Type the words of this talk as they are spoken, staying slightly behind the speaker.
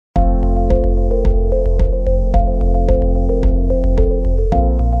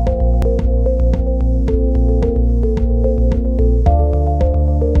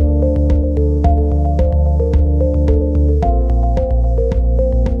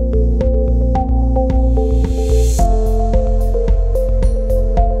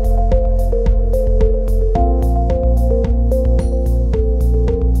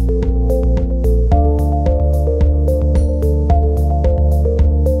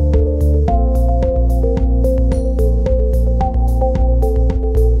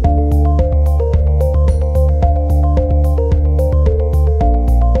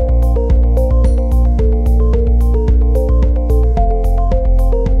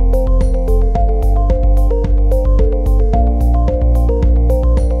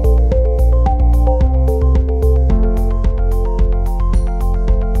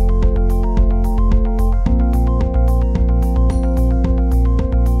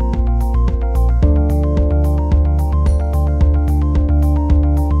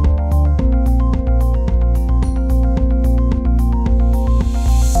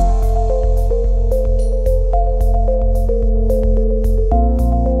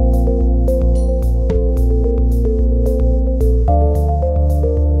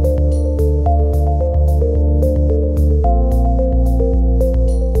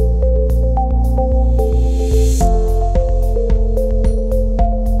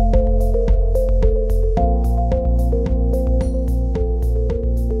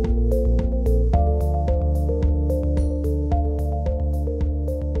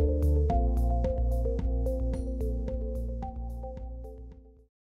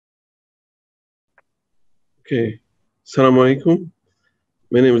Okay. Assalamu alaikum.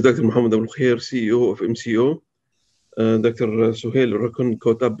 My name is Dr. Mohammed Abul Khair, CEO of MCO. Dr. Suhail Alrukn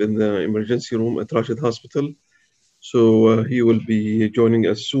caught up in the emergency room at Rashid Hospital. So he will be joining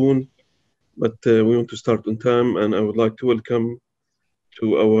us soon. But we want to start on time, and I would like to welcome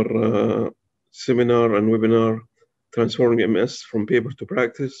to our seminar and webinar, Transforming MS from Paper to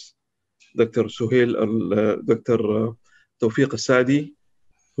Practice, Dr. Dr. Taoufik Alsaadi,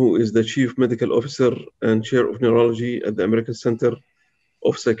 who is the Chief Medical Officer and Chair of Neurology at the American Center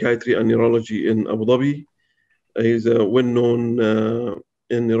of Psychiatry and Neurology in Abu Dhabi. He's well-known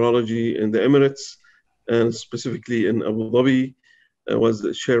in neurology in the Emirates, and specifically in Abu Dhabi. Was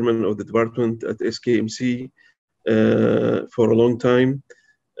the chairman of the department at SKMC for a long time.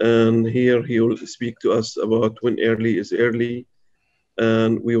 And here he will speak to us about when early is early.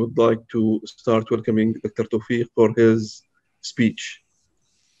 And we would like to start welcoming Dr. Taoufik for his speech.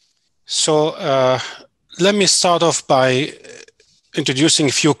 So let me start off by introducing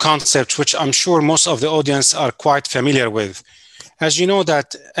a few concepts which I'm sure most of the audience are quite familiar with. As you know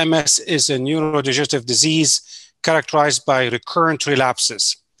that MS is a neurodegenerative disease characterized by recurrent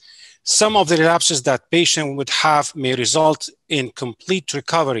relapses. Some of the relapses that patient would have may result in complete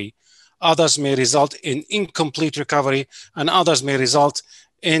recovery, others may result in incomplete recovery, and others may result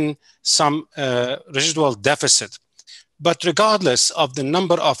in some residual deficit. But regardless of the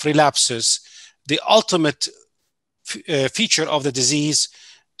number of relapses, the ultimate feature of the disease,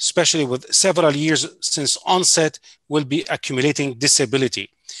 especially with several years since onset, will be accumulating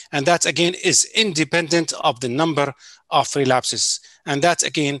disability. And that again is independent of the number of relapses. And that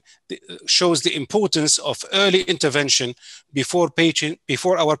again shows the importance of early intervention before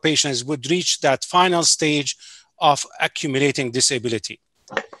our patients would reach that final stage of accumulating disability.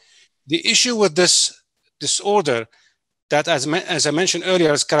 The issue with this disorder that, as I mentioned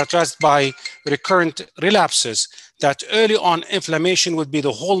earlier, is characterized by recurrent relapses, that early on inflammation would be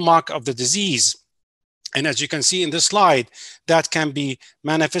the hallmark of the disease. And as you can see in this slide, that can be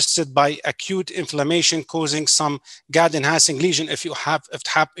manifested by acute inflammation causing some GAD-enhancing lesion. If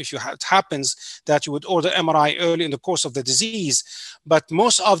it happens that you would order MRI early in the course of the disease. But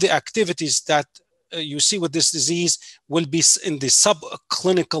most of the activities that you see with this disease will be in the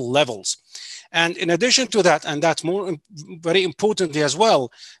subclinical levels. And in addition to that, and that's very importantly as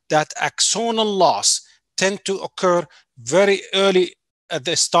well, that axonal loss tend to occur very early at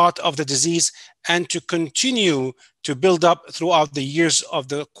the start of the disease and to continue to build up throughout the years of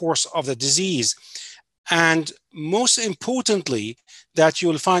the course of the disease. And most importantly, that you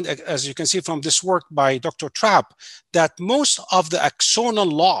will find, as you can see from this work by Dr. Trapp, that most of the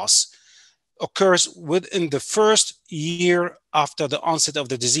axonal loss occurs within the first year after the onset of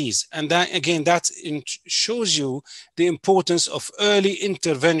the disease. And that, again, that shows you the importance of early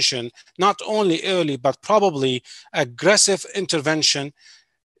intervention, not only early, but probably aggressive intervention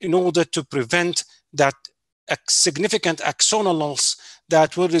in order to prevent that significant axonal loss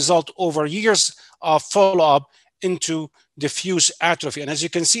that will result over years of follow-up into diffuse atrophy. And as you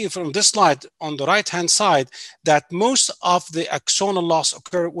can see from this slide on the right-hand side, that most of the axonal loss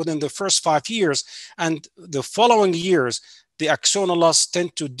occur within the first 5 years, and the following years, the axonal loss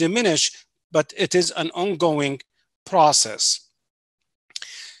tend to diminish, but it is an ongoing process.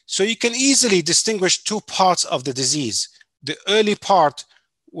 So you can easily distinguish two parts of the disease. The early part,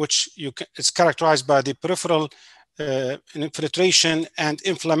 which is characterized by the peripheral infiltration and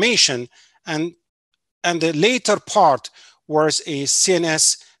inflammation, and the later part was a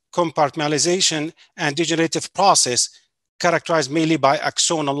CNS compartmentalization and degenerative process characterized mainly by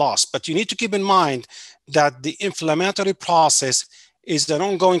axonal loss. But you need to keep in mind that the inflammatory process is an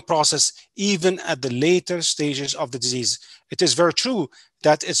ongoing process even at the later stages of the disease. It is very true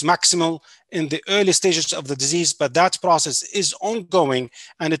that it's maximal in the early stages of the disease, but that process is ongoing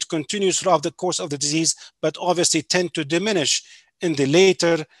and it continues throughout the course of the disease, but obviously tend to diminish in the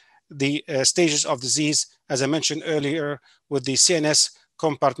later stages of disease, as I mentioned earlier, with the CNS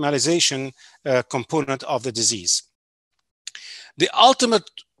compartmentalization component of the disease. The ultimate,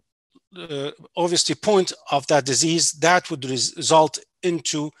 obviously, point of that disease, that would result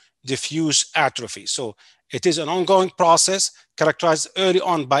into diffuse atrophy. So it is an ongoing process characterized early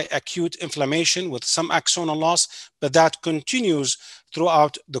on by acute inflammation with some axonal loss, but that continues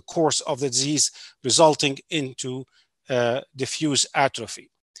throughout the course of the disease, resulting into diffuse atrophy.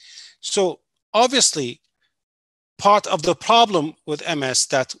 So obviously, part of the problem with MS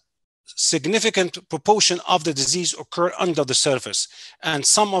that significant proportion of the disease occur under the surface, and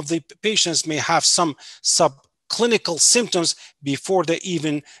some of the patients may have some clinical symptoms before they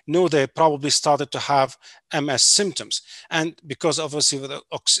even know they probably started to have MS symptoms. And because obviously with the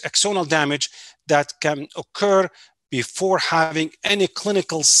axonal damage that can occur before having any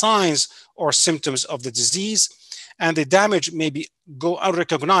clinical signs or symptoms of the disease, and the damage may go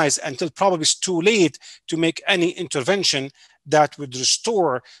unrecognized until probably it's too late to make any intervention that would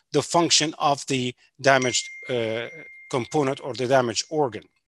restore the function of the damaged component or the damaged organ.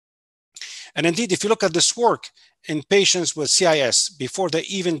 And indeed, if you look at this work in patients with CIS before they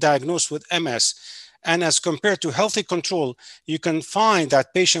even diagnosed with MS, and as compared to healthy control, you can find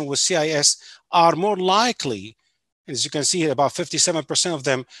that patients with CIS are more likely, as you can see, about 57% of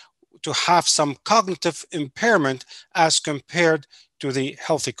them, to have some cognitive impairment as compared to the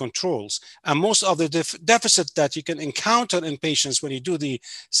healthy controls. And most of the deficit that you can encounter in patients when you do the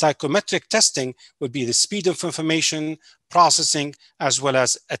psychometric testing would be the speed of information, processing, as well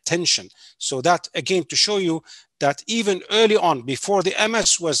as attention. So that, again, to show you that even early on, before the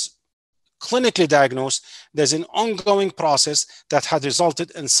MS was clinically diagnosed, there's an ongoing process that had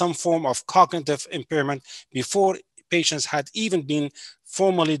resulted in some form of cognitive impairment before patients had even been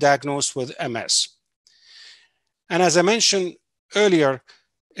formally diagnosed with MS. And as I mentioned earlier,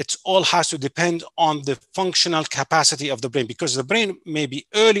 it all has to depend on the functional capacity of the brain, because the brain maybe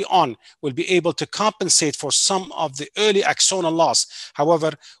early on will be able to compensate for some of the early axonal loss.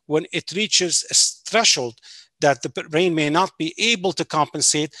 However, when it reaches a threshold that the brain may not be able to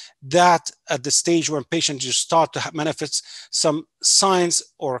compensate, that at the stage when patients just start to manifest some signs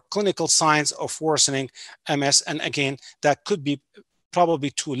or clinical signs of worsening MS. And again, that could be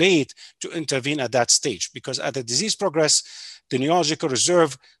probably too late to intervene at that stage, because as the disease progresses, the neurological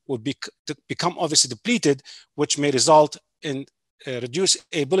reserve would become obviously depleted, which may result in reduced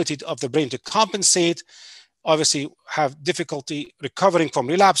ability of the brain to compensate, obviously have difficulty recovering from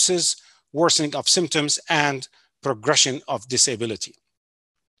relapses, worsening of symptoms, and progression of disability.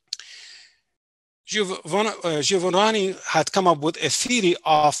 Giovanni had come up with a theory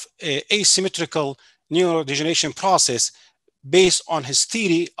of asymmetrical neurodegeneration process based on his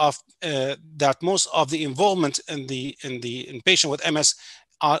theory of that most of the involvement in patient with MS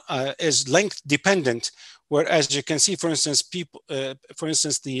is length dependent, whereas you can see, for instance,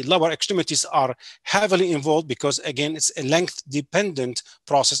 the lower extremities are heavily involved because, again, it's a length dependent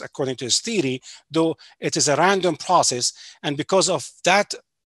process according to his theory, though it is a random process. And because of that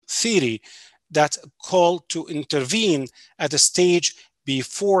theory, that call to intervene at a stage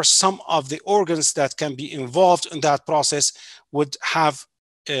before some of the organs that can be involved in that process would have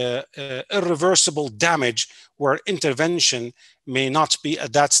irreversible damage, where intervention may not be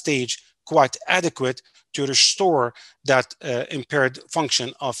at that stage quite adequate to restore that impaired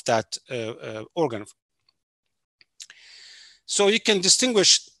function of that organ. So you can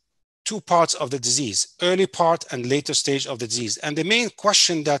distinguish two parts of the disease, early part and later stage of the disease. And the main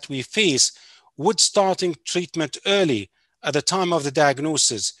question that we face, would starting treatment early at the time of the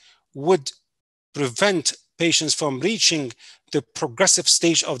diagnosis would prevent patients from reaching the progressive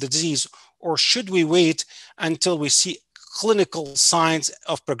stage of the disease, or should we wait until we see clinical signs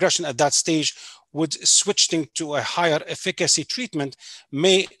of progression at that stage? Would switching to a higher efficacy treatment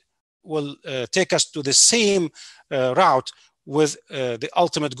will take us to the same route with the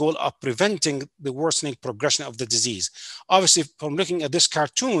ultimate goal of preventing the worsening progression of the disease. Obviously, from looking at this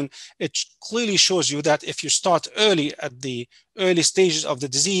cartoon, it clearly shows you that if you start early at the early stages of the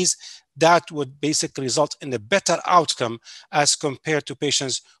disease, that would basically result in a better outcome as compared to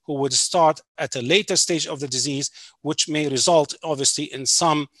patients who would start at a later stage of the disease, which may result obviously in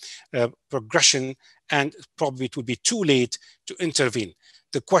some progression, and probably it would be too late to intervene.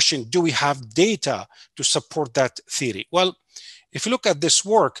 The question, do we have data to support that theory? Well, if you look at this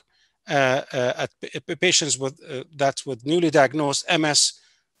work at patients with newly diagnosed MS,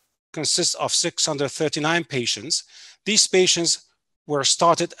 consists of 639 patients. These patients were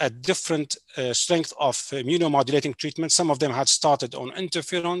started at different strength of immunomodulating treatment. Some of them had started on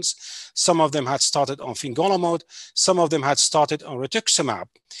interferons, some of them had started on fingolimod, some of them had started on rituximab.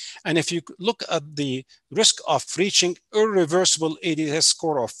 And if you look at the risk of reaching irreversible ADS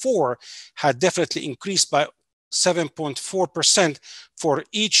score of 4, had definitely increased by 7.4% for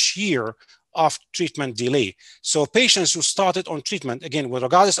each year of treatment delay. So patients who started on treatment, again,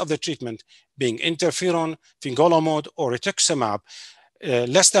 regardless of the treatment, being interferon, fingolimod, or rituximab,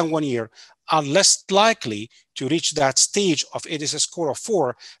 less than 1 year, are less likely to reach that stage of ADS score of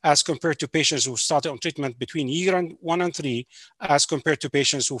 4 as compared to patients who started on treatment between year 1 and 3, as compared to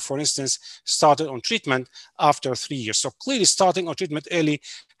patients who, for instance, started on treatment after 3 years. So clearly starting on treatment early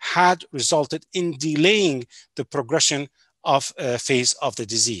had resulted in delaying the progression of phase of the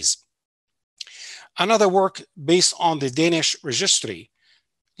disease. Another work based on the Danish registry,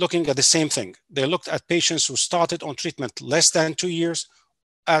 looking at the same thing. They looked at patients who started on treatment less than 2 years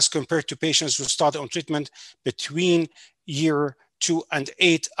as compared to patients who started on treatment between year 2 and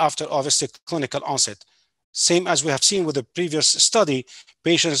 8 after obviously clinical onset. Same as we have seen with the previous study,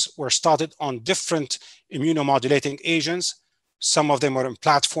 patients were started on different immunomodulating agents. Some of them were in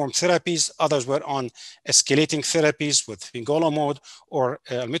platform therapies, others were on escalating therapies with fingolimod or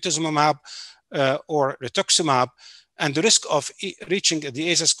almutuzumab or rituximab. And the risk of reaching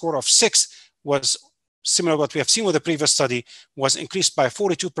the ASA score of 6 was similar to what we have seen with the previous study, was increased by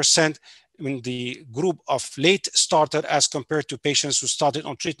 42% in the group of late starter as compared to patients who started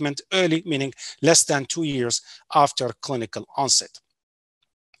on treatment early, meaning less than 2 years after clinical onset.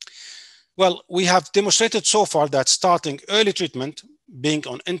 Well, we have demonstrated so far that starting early treatment, being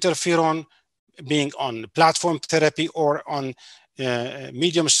on interferon, being on platform therapy, or on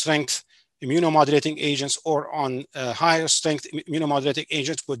medium strength immunomodulating agents, or on higher strength immunomodulating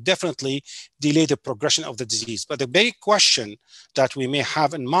agents, would definitely delay the progression of the disease. But the big question that we may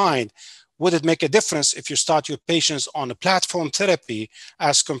have in mind, would it make a difference if you start your patients on a platform therapy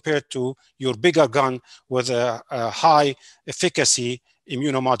as compared to your bigger gun with a high efficacy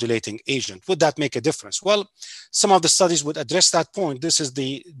immunomodulating agent? Would that make a difference? Well, some of the studies would address that point. This is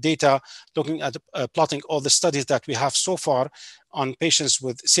the data looking at plotting all the studies that we have so far on patients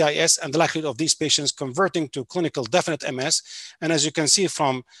with CIS and the likelihood of these patients converting to clinical definite MS. And as you can see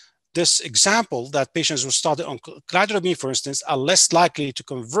from this example, that patients who started on cladribine, for instance, are less likely to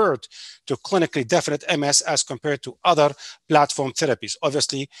convert to clinically definite MS as compared to other platform therapies.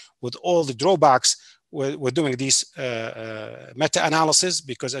 Obviously, with all the drawbacks, we're doing these meta-analysis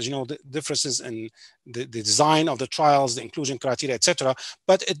because, as you know, the differences in the design of the trials, the inclusion criteria, etc.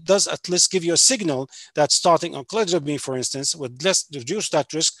 But it does at least give you a signal that starting on cladribine, for instance, would reduce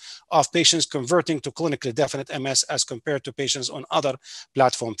that risk of patients converting to clinically definite MS as compared to patients on other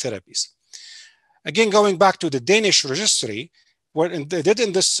platform therapies. Again, going back to the Danish registry, what they did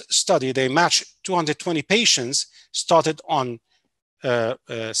in this study, they matched 220 patients started on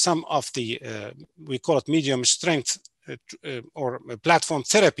some of the, we call it medium strength or platform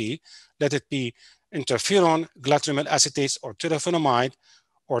therapy, let it be interferon, glatramyl acetates, or teriflunomide,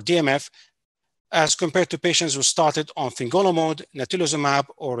 or DMF, as compared to patients who started on fingolimod, natalizumab,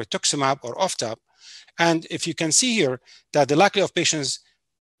 or rituximab, or off-tap. And if you can see here that the likelihood of patients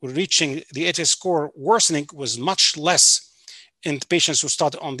reaching the HS score worsening was much less in the patients who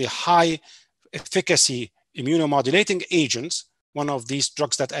started on the high efficacy immunomodulating agents, one of these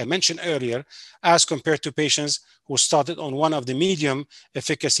drugs that I mentioned earlier, as compared to patients who started on one of the medium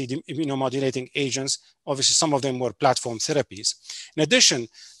efficacy immunomodulating agents. Obviously, some of them were platform therapies. In addition,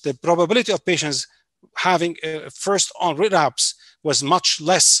 the probability of patients having a first on relapse was much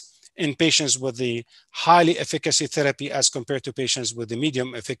less in patients with the highly efficacy therapy as compared to patients with the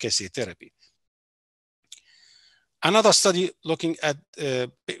medium efficacy therapy. Another study looking at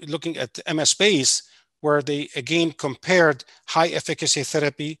MS space, where they again compared high efficacy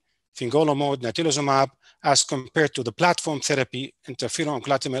therapy, fingolimod, natalizumab, as compared to the platform therapy, interferon,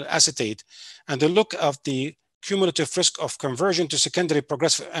 glatramyl acetate, and the look of the cumulative risk of conversion to secondary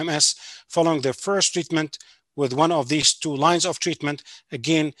progressive MS following the first treatment with one of these two lines of treatment.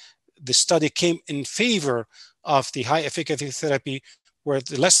 Again, the study came in favor of the high efficacy therapy, where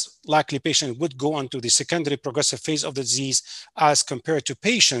the less likely patient would go on to the secondary progressive phase of the disease as compared to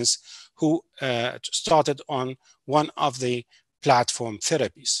patients who started on one of the platform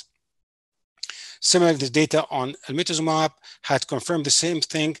therapies. Similarly, the data on almutuzumab had confirmed the same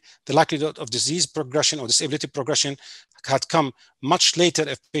thing. The likelihood of disease progression or disability progression had come much later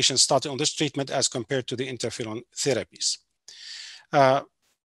if patients started on this treatment as compared to the interferon therapies.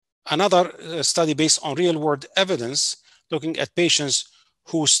 Another study based on real-world evidence looking at patients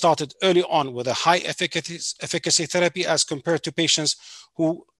who started early on with a high efficacy therapy as compared to patients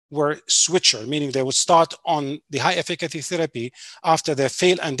who were switcher, meaning they would start on the high efficacy therapy after they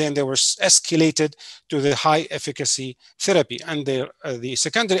failed, and then they were escalated to the high efficacy therapy. And the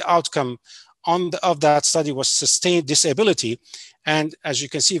secondary outcome of that study was sustained disability. And as you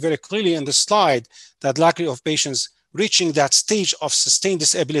can see very clearly in the slide, that likelihood of patients reaching that stage of sustained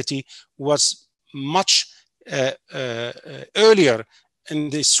disability was much earlier in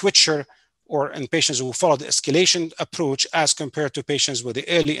the switcher or in patients who followed the escalation approach as compared to patients with the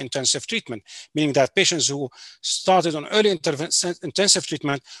early intensive treatment, meaning that patients who started on early intensive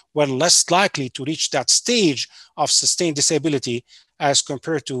treatment were less likely to reach that stage of sustained disability as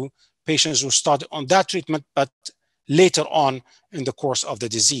compared to patients who started on that treatment but later on in the course of the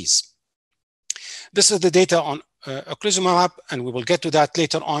disease. This is the data on ocrelizumab, and we will get to that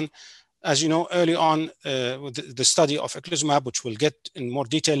later on. as you know, early on with the study of eculizumab, which we'll get in more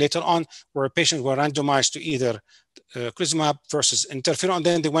detail later on, where patients were randomized to either eculizumab versus interferon, and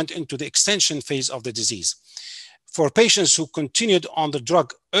then they went into the extension phase of the disease. For patients who continued on the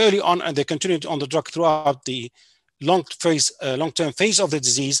drug early on, and they continued on the drug throughout the long-term phase of the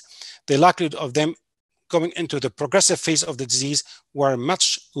disease, the likelihood of them going into the progressive phase of the disease were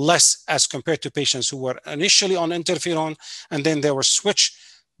much less as compared to patients who were initially on interferon, and then they were switched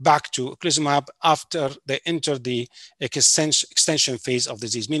back to eculizumab after they entered the extension phase of the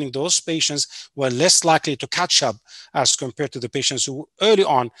disease, meaning those patients were less likely to catch up as compared to the patients who early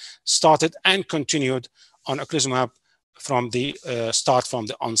on started and continued on eculizumab from the start, from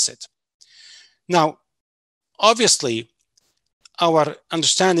the onset. Now, obviously, our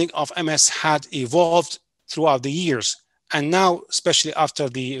understanding of MS had evolved throughout the years. And now, especially after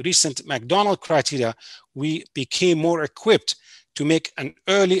the recent McDonald criteria, we became more equipped to make an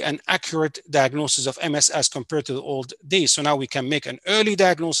early and accurate diagnosis of MS as compared to the old days. So now we can make an early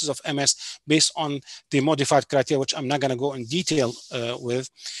diagnosis of MS based on the modified criteria, which I'm not going to go in detail with.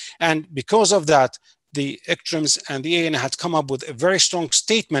 And because of that, the ECTRIMS and the AN had come up with a very strong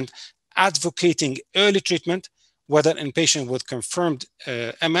statement advocating early treatment, whether in patient with confirmed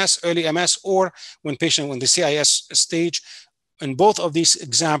MS, early MS, or when patient in the CIS stage. In both of these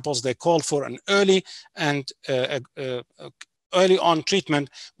examples, they called for an early and early on treatment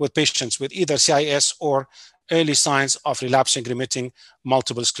with patients with either CIS or early signs of relapsing remitting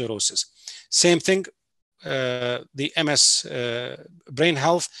multiple sclerosis. Same thing, the MS Brain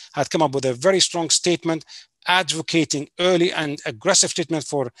Health had come up with a very strong statement advocating early and aggressive treatment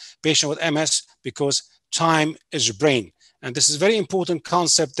for patients with MS because time is brain. And this is a very important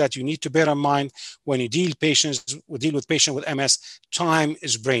concept that you need to bear in mind when you deal with patients with MS. Time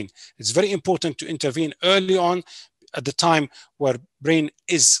is brain. It's very important to intervene early on at the time where brain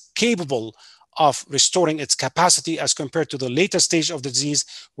is capable of restoring its capacity as compared to the later stage of the disease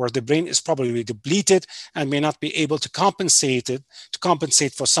where the brain is probably depleted and may not be able to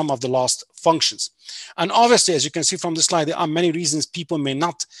compensate for some of the lost functions. And obviously, as you can see from the slide, there are many reasons people may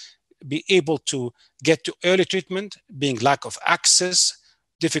not be able to get to early treatment, being lack of access,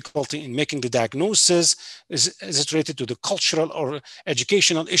 difficulty in making the diagnosis, is it related to the cultural or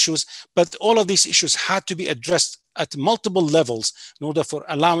educational issues? But all of these issues had to be addressed at multiple levels in order for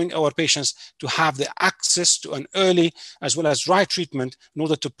allowing our patients to have the access to an early as well as right treatment in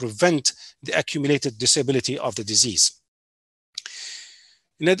order to prevent the accumulated disability of the disease.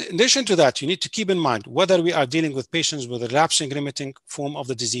 In addition to that, you need to keep in mind whether we are dealing with patients with a relapsing remitting form of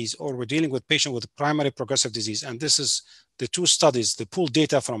the disease or we're dealing with patients with primary progressive disease. And this is the two studies, the pooled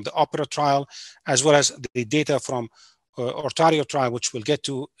data from the OPERA trial, as well as the data from ORTARIO trial, which we'll get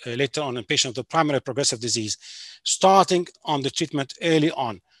to later on in patients with primary progressive disease. Starting on the treatment early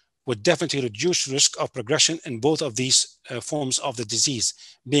on would definitely reduce risk of progression in both of these forms of the disease,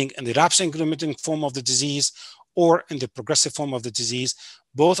 being in the relapsing remitting form of the disease or in the progressive form of the disease.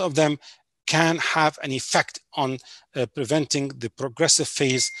 Both of them can have an effect on preventing the progressive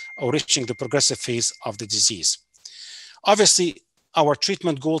phase or reaching the progressive phase of the disease. Obviously, our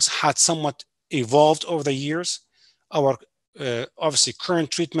treatment goals had somewhat evolved over the years. Our obviously current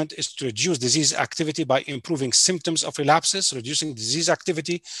treatment is to reduce disease activity by improving symptoms of relapses, reducing disease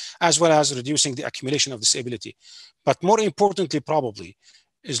activity, as well as reducing the accumulation of disability. But more importantly, probably,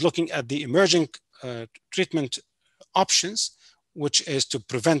 is looking at the emerging treatment options, which is to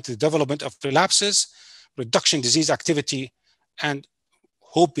prevent the development of relapses, reduction disease activity, and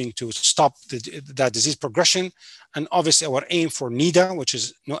hoping to stop that disease progression. And obviously our aim for NEDA, which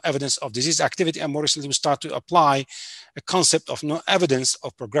is no evidence of disease activity, and more recently we start to apply a concept of no evidence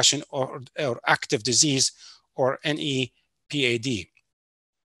of progression or active disease, or NEPAD.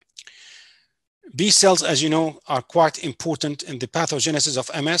 B cells, as you know, are quite important in the pathogenesis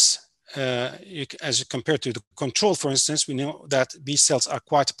of MS. As compared to the control, for instance, we know that B cells are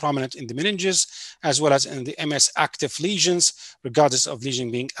quite prominent in the meninges as well as in the MS active lesions, regardless of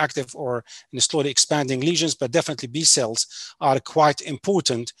lesion being active or in slowly expanding lesions, but definitely B cells are quite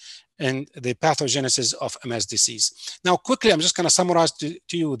important in the pathogenesis of MS disease. Now, quickly, I'm just going to summarize to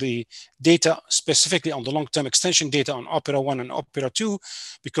you the data specifically on the long-term extension data on OPERA 1 and OPERA 2,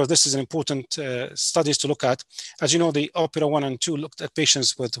 because this is an important studies to look at. As you know, the OPERA 1 and 2 looked at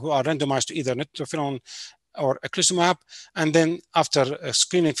patients who are randomized to either interferon or eculizumab, and then after a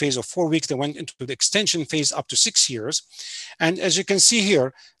screening phase of 4 weeks, they went into the extension phase up to 6 years. And as you can see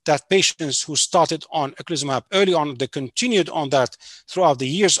here, that patients who started on eculizumab early on, they continued on that throughout the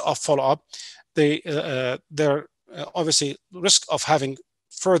years of follow-up. Their obviously risk of having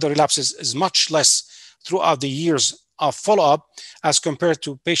further relapses is much less throughout the years of follow-up as compared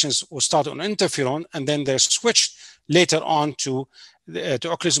to patients who started on interferon and then they're switched later on to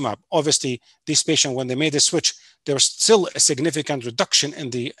ocrelizumab. Obviously, these patients, when they made the switch, there was still a significant reduction in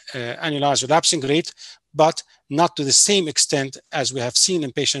the annualized relapsing rate, but not to the same extent as we have seen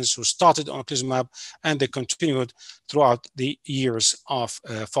in patients who started on ocrelizumab and they continued throughout the years of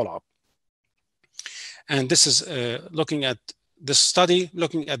follow-up. And this is looking at the study,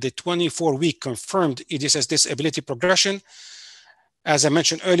 looking at the 24-week confirmed EDSS disability progression. As I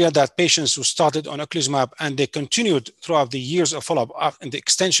mentioned earlier, that patients who started on ocrelizumab and they continued throughout the years of follow-up in the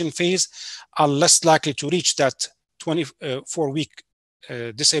extension phase are less likely to reach that 24-week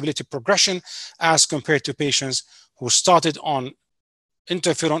disability progression as compared to patients who started on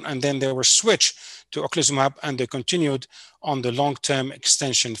interferon and then they were switched to ocrelizumab and they continued on the long-term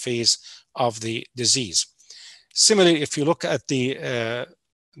extension phase of the disease. Similarly, if you look at the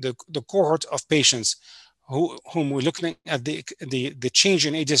cohort of patients whom we're looking at the change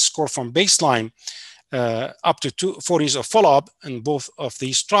in EDSS score from baseline up to 4 years of follow-up in both of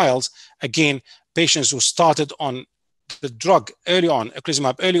these trials, again, patients who started on the drug early on,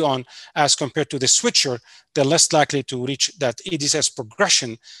 ocrelizumab early on, as compared to the switcher, they're less likely to reach that EDSS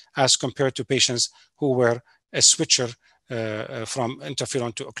progression as compared to patients who were a switcher from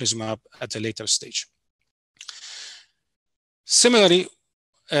interferon to ocrelizumab at a later stage. Similarly,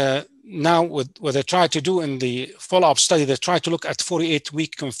 now what they try to do in the follow-up study, they try to look at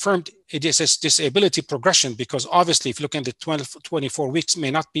 48-week confirmed EDSS disability progression, because obviously if you look at the 24 weeks may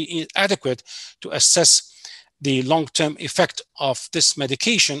not be adequate to assess the long-term effect of this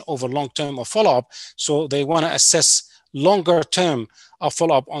medication over long-term of follow-up. So they want to assess longer term of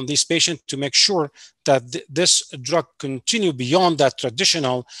follow-up on these patients to make sure that this drug continue beyond that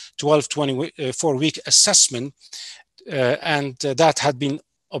traditional 12-24-week assessment. And that had been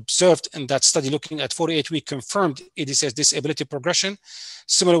observed in that study looking at 48-week confirmed EDSS disability progression,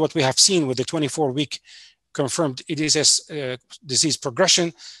 similar to what we have seen with the 24-week confirmed EDSS disease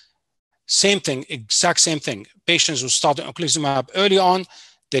progression. Same thing, exact same thing. Patients who started ocrelizumab early on,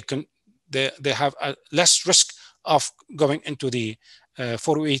 they have a less risk of going into the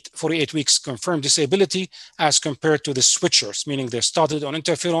 48 weeks confirmed disability as compared to the switchers, meaning they started on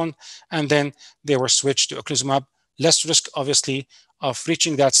interferon and then they were switched to ocrelizumab. Less risk, obviously, of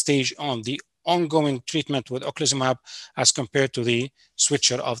reaching that stage on the ongoing treatment with ocrelizumab as compared to the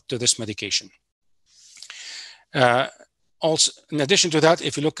switcher to this medication. Also, in addition to that,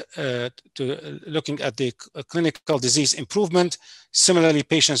 if you look looking at the clinical disease improvement, similarly,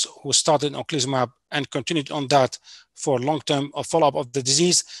 patients who started on ocrelizumab and continued on that for long-term follow-up of the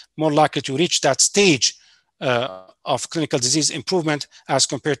disease, more likely to reach that stage of clinical disease improvement as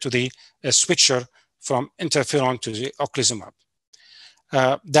compared to the switcher from interferon to the ocrelizumab.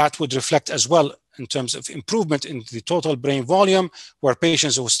 That would reflect as well in terms of improvement in the total brain volume, where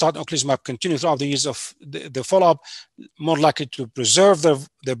patients who start ocrelizumab continue throughout the years of the follow-up, more likely to preserve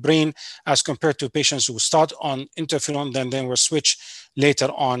their brain as compared to patients who start on interferon then were switched later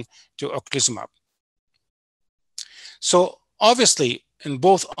on to ocrelizumab. So obviously, in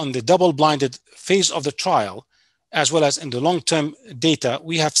both on the double-blinded phase of the trial, as well as in the long-term data,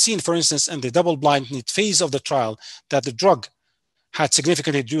 we have seen, for instance, in the double-blinded phase of the trial, that the drug had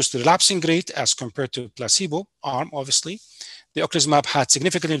significantly reduced the relapsing rate as compared to placebo arm, obviously. The ocrelizumab had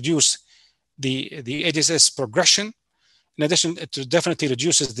significantly reduced the EDSS progression. In addition, it definitely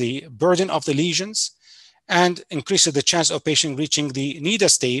reduces the burden of the lesions and increases the chance of patient reaching the NIDA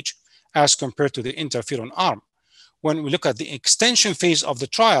stage as compared to the interferon arm. When we look at the extension phase of the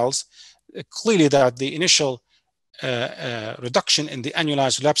trials, clearly that the initial reduction in the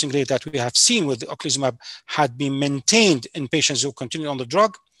annualized relapsing rate that we have seen with the ocrelizumab had been maintained in patients who continued on the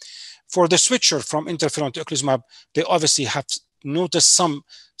drug. For the switcher from interferon to ocrelizumab, they obviously have noticed some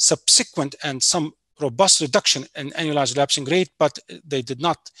subsequent and some robust reduction in annualized relapsing rate, but they did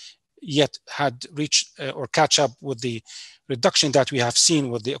not yet had reached or catch up with the reduction that we have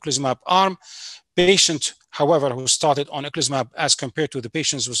seen with the ocrelizumab arm. Patients, however, who started on ocrelizumab as compared to the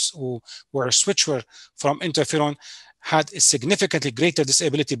patients who were a switcher from interferon had a significantly greater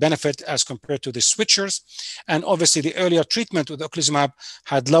disability benefit as compared to the switchers. And obviously the earlier treatment with ocrelizumab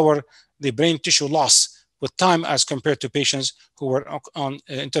had lower the brain tissue loss with time as compared to patients who were on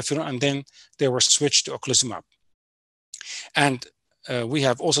interferon and then they were switched to ocrelizumab. And we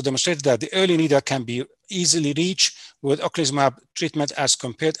have also demonstrated that the early NIDA can be easily reached with ocrelizumab treatment as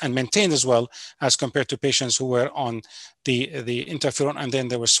compared and maintained as well as compared to patients who were on the interferon and then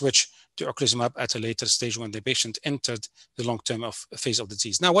they were switched to ocrelizumab at a later stage when the patient entered the long-term phase of the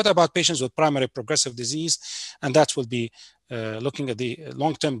disease. Now, what about patients with primary progressive disease? And that will be looking at the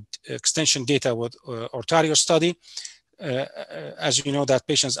long-term extension data with Ortario study. As you know, that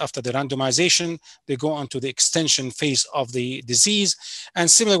patients after the randomization, they go on to the extension phase of the disease. And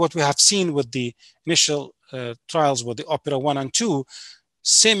similar what we have seen with the initial trials with the OPERA 1 and 2,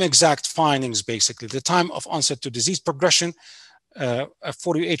 same exact findings, basically. The time of onset to disease progression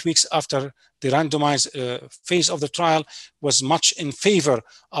 48 weeks after the randomized phase of the trial was much in favor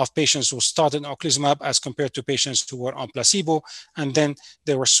of patients who started ocrelizumab as compared to patients who were on placebo, and then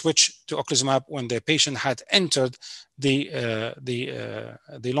they were switched to ocrelizumab when the patient had entered the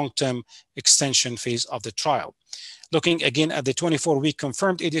long-term extension phase of the trial. Looking again at the 24-week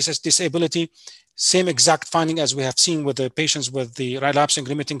confirmed EDSS disability, same exact finding as we have seen with the patients with the relapsing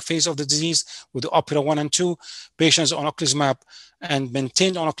remitting phase of the disease with the OPERA 1 and 2. Patients on ocrelizumab and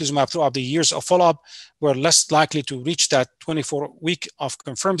maintained on ocrelizumab throughout the years of follow-up were less likely to reach that 24-week of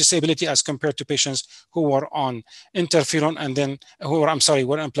confirmed disability as compared to patients who were on interferon and then were on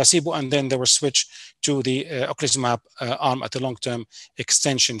placebo, and then they were switched to the ocrelizumab arm at the long-term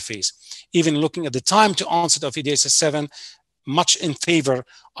extension phase. Even looking at the time to onset of EDSS-7, much in favor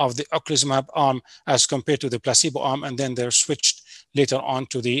of the ocrelizumab arm as compared to the placebo arm, and then they're switched later on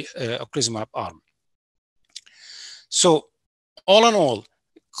to the ocrelizumab arm. So all in all,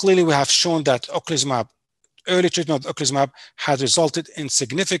 clearly we have shown that ocrelizumab, early treatment of ocrelizumab had resulted in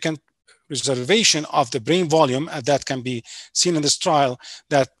significant preservation of the brain volume, and that can be seen in this trial,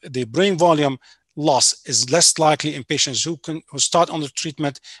 that the brain volume loss is less likely in patients who start on the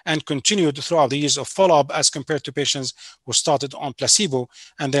treatment and continued throughout the years of follow-up as compared to patients who started on placebo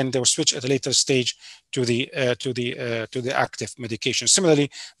and then they were switched at a later stage to the active medication. Similarly,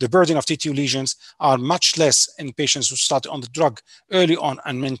 the burden of T2 lesions are much less in patients who started on the drug early on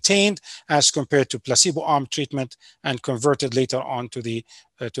and maintained as compared to placebo arm treatment and converted later on to the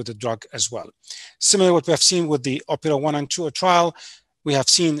drug as well. Similarly, what we have seen with the OPERA 1 and 2 trial, we have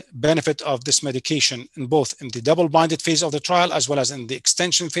seen benefit of this medication in both in the double-blinded phase of the trial as well as in the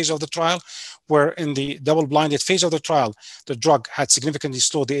extension phase of the trial, where in the double-blinded phase of the trial, the drug had significantly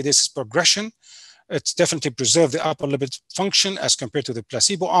slowed the EDSS progression. It's definitely preserved the upper limb function as compared to the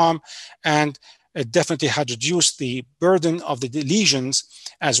placebo arm, and it definitely had reduced the burden of the lesions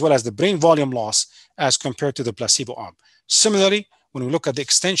as well as the brain volume loss as compared to the placebo arm. Similarly, when we look at the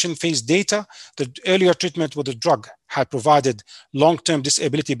extension phase data, the earlier treatment with the drug had provided long-term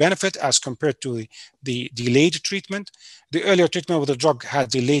disability benefit as compared to the delayed treatment. The earlier treatment with the drug had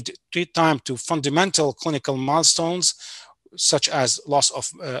delayed time to fundamental clinical milestones, such as loss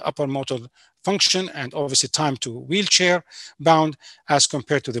of upper motor function and obviously time to wheelchair bound as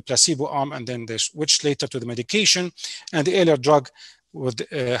compared to the placebo arm, and then they switched later to the medication. And the earlier drug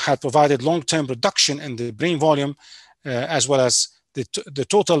had provided long-term reduction in the brain volume as well as the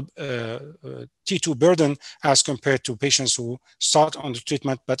total T2 burden as compared to patients who start on the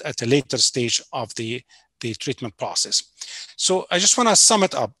treatment but at a later stage of the treatment process. So I just want to sum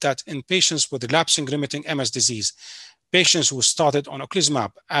it up that in patients with relapsing remitting MS disease, patients who started on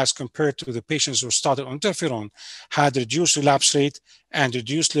ocrelizumab as compared to the patients who started on interferon had reduced relapse rate and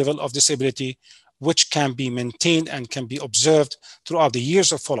reduced level of disability, which can be maintained and can be observed throughout the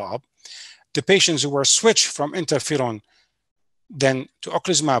years of follow-up. The patients who were switched from interferon then to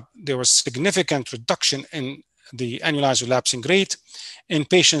ocrelizumab, there was significant reduction in the annualized relapsing rate. In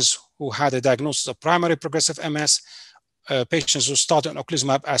patients who had a diagnosis of primary progressive MS, patients who started on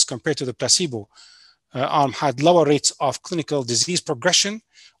ocrelizumab as compared to the placebo arm had lower rates of clinical disease progression,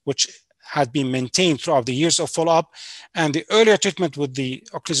 which had been maintained throughout the years of follow-up. And the earlier treatment with the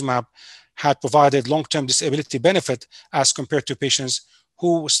ocrelizumab had provided long-term disability benefit as compared to patients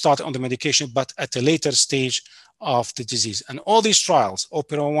who started on the medication but at a later stage of the disease. And all these trials,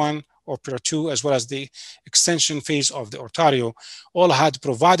 OPERA 1, OPERA 2, as well as the extension phase of the Ortario, all had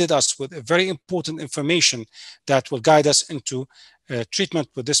provided us with a very important information that will guide us into treatment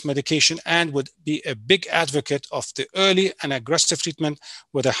with this medication and would be a big advocate of the early and aggressive treatment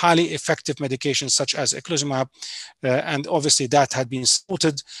with a highly effective medication such as ocrelizumab. And obviously that had been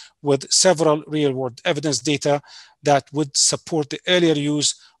supported with several real-world evidence data that would support the earlier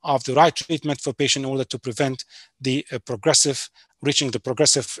use of the right treatment for patient in order to prevent the reaching the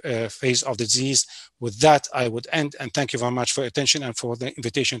progressive phase of the disease. With that, I would end, and thank you very much for your attention and for the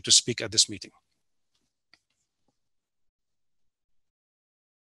invitation to speak at this meeting.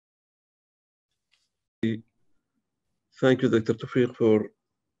 Thank you, Dr. Taoufik, for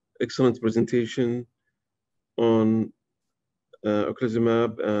excellent presentation on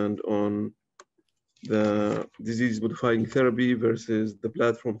ocrelizumab and on the disease-modifying therapy versus the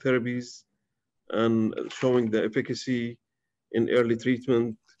platform therapies, and showing the efficacy in early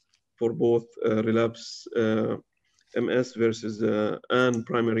treatment for both relapse MS versus and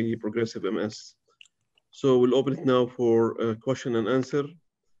primary progressive MS. So we'll open it now for question and answer.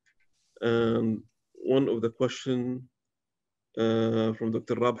 And one of the question from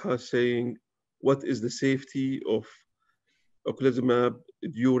Dr. Rabha saying, what is the safety of ocrelizumab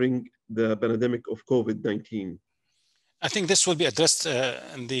during the pandemic of COVID-19? I think this will be addressed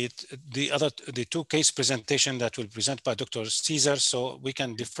in the two case presentation that will be presented by Dr. Caesar, so we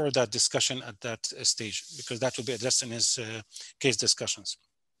can defer that discussion at that stage because that will be addressed in his case discussions.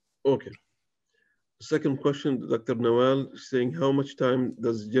 Okay. Second question, Dr. Nawal saying, how much time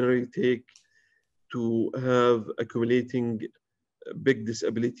does it generally take to have accumulating big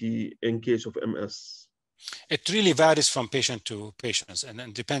disability in case of MS? It really varies from patient to patients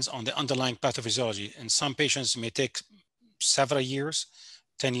and depends on the underlying pathophysiology. In some patients, it may take several years,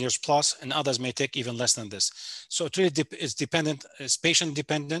 10 years plus, and others may take even less than this. So it really is dependent, it's patient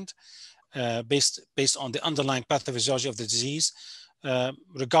dependent, based on the underlying pathophysiology of the disease.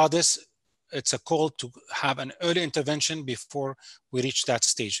 Regardless, it's a call to have an early intervention before we reach that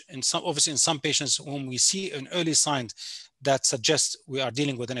stage. And obviously in some patients whom we see an early sign that suggests we are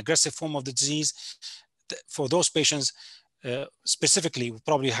dealing with an aggressive form of the disease, for those patients, specifically, we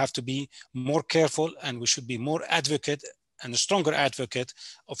probably have to be more careful and we should be more advocate and a stronger advocate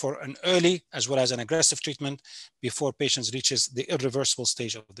for an early as well as an aggressive treatment before patients reaches the irreversible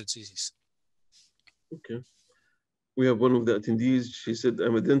stage of the disease. Okay. We have one of the attendees. She said,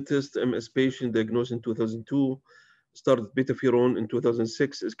 I'm a dentist, MS patient diagnosed in 2002, started betaferon in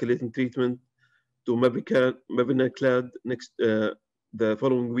 2006, escalating treatment to Mavinaclad the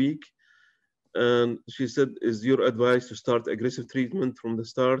following week. And she said, is your advice to start aggressive treatment from the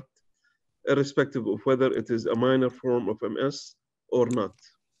start, irrespective of whether it is a minor form of MS or not?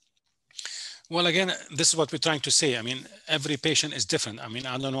 Well, again, this is what we're trying to say. I mean, every patient is different. I mean,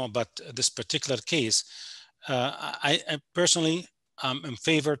 I don't know about this particular case. I personally am in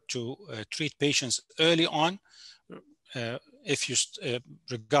favor to treat patients early on,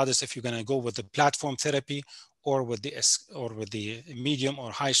 regardless if you're going to go with the platform therapy or with the medium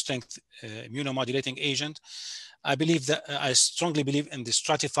or high strength immunomodulating agent. I strongly believe in the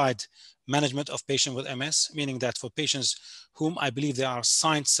stratified management of patients with MS, meaning that for patients whom I believe there are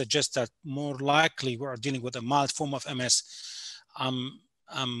signs suggest that more likely we are dealing with a mild form of MS, I'm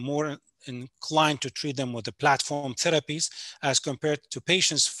more inclined to treat them with the platform therapies as compared to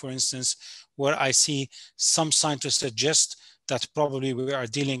patients, for instance, where I see some signs to suggest that probably we are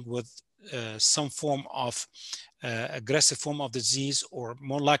dealing with some form of aggressive form of disease, or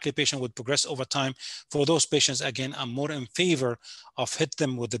more likely patient would progress over time. For those patients, again, I'm more in favor of hit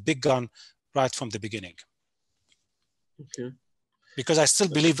them with the big gun right from the beginning. Okay. Because I still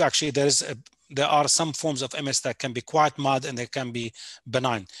believe actually there are some forms of MS that can be quite mild and they can be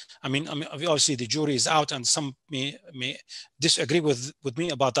benign. I mean, obviously the jury is out and some may disagree with me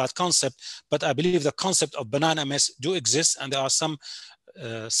about that concept, but I believe the concept of benign MS do exist, and there are some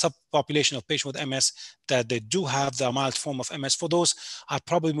subpopulation of patients with MS that they do have the mild form of MS. For those, I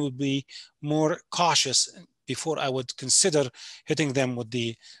probably would be more cautious before I would consider hitting them with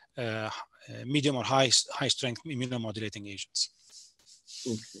the medium or high strength immunomodulating agents.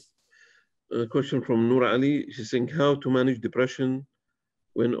 Okay. A question from Noor Ali. She's saying how to manage depression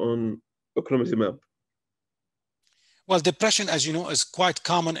when on ocrelizumab. Well, depression, as you know, is quite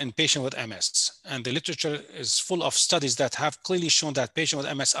common in patients with MS. And the literature is full of studies that have clearly shown that patients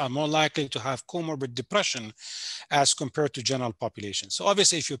with MS are more likely to have comorbid depression as compared to general population. So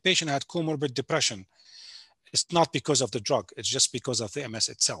obviously, if your patient had comorbid depression, it's not because of the drug, it's just because of the MS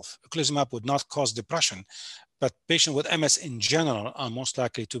itself. Ocrelizumab would not cause depression, but patients with MS in general are most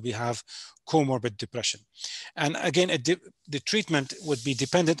likely to have comorbid depression. And again, the treatment would be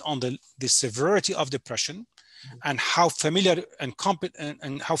dependent on the severity of depression and how familiar and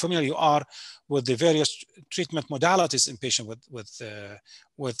how familiar you are with the various treatment modalities in patients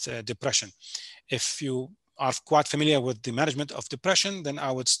with depression. If you are quite familiar with the management of depression, then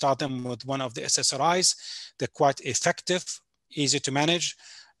I would start them with one of the SSRIs. They're quite effective, easy to manage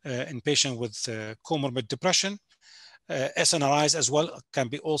in patients with comorbid depression. SNRIs as well can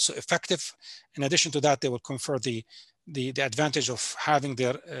be also effective. In addition to that, they will confer the advantage of having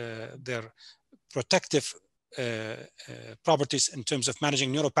their protective properties in terms of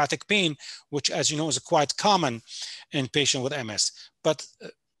managing neuropathic pain, which, as you know, is quite common in patients with MS. But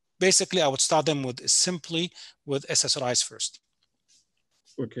basically, I would start them simply with SSRIs first.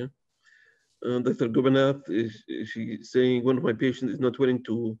 Okay. Dr. Gobanath, she's saying one of my patients is not willing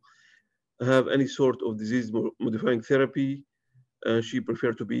to have any sort of disease-modifying therapy. She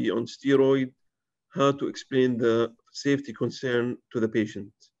prefers to be on steroid. How to explain the safety concern to the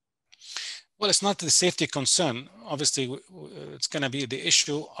patient? Well, it's not the safety concern. Obviously, it's going to be the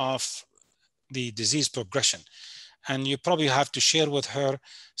issue of the disease progression. And you probably have to share with her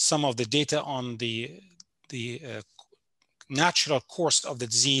some of the data on the natural course of the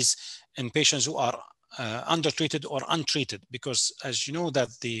disease in patients who are undertreated or untreated, because as you know that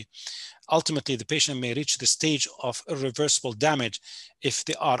ultimately the patient may reach the stage of irreversible damage if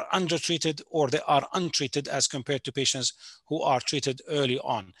they are undertreated or they are untreated as compared to patients who are treated early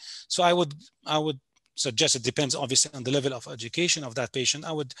on. So I would suggest, it depends obviously on the level of education of that patient,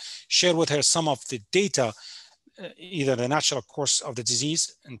 I would share with her some of the data, either the natural course of the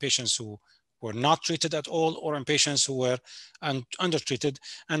disease in patients who were not treated at all or in patients who were undertreated.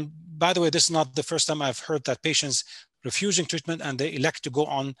 And by the way, this is not the first time I've heard that patients refusing treatment and they elect to go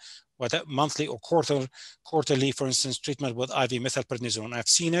on whether monthly or quarterly, for instance, treatment with IV methylprednisolone. I've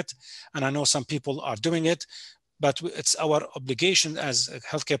seen it, and I know some people are doing it, but it's our obligation as a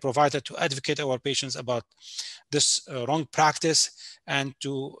healthcare provider to advocate our patients about this wrong practice and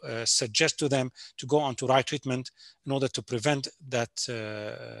to suggest to them to go on to right treatment in order to prevent that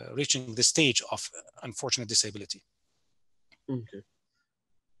reaching the stage of unfortunate disability. Okay.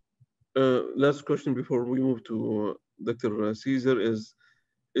 Last question before we move to Dr. Caesar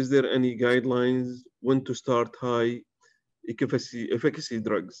is there any guidelines when to start high efficacy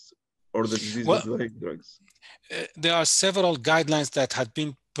drugs or the disease-modifying drugs? There are several guidelines that had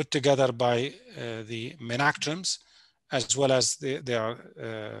been put together by the menactrums, as well as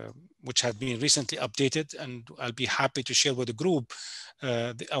which had been recently updated, and I'll be happy to share with the group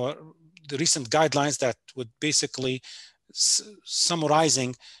the recent guidelines that would basically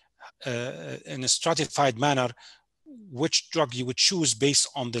summarizing in a stratified manner which drug you would choose based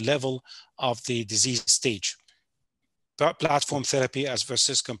on the level of the disease stage. Platform therapy as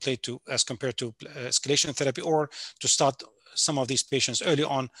compared to escalation therapy, or to start some of these patients early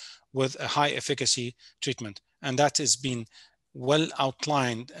on with a high efficacy treatment. And that has been well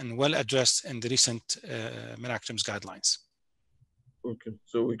outlined and well addressed in the recent menactrums guidelines. Okay,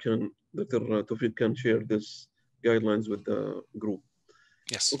 so Dr. Taoufik can share this guidelines with the group.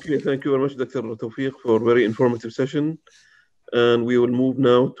 Yes. Okay, thank you very much, Dr. Taoufik, for a very informative session. And we will move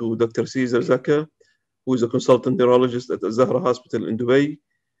now to Dr. Caesar Zaka, who is a consultant neurologist at Al-Zahra Hospital in Dubai.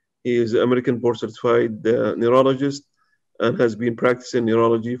 He is an American board-certified neurologist and has been practicing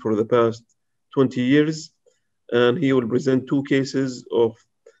neurology for the past 20 years. And he will present 2 cases of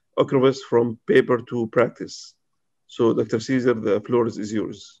Ocrevus from paper to practice. So, Dr. Caesar, the floor is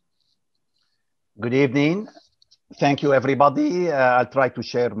yours. Good evening. Thank you, everybody. I'll try to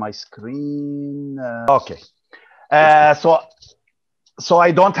share my screen. Okay. So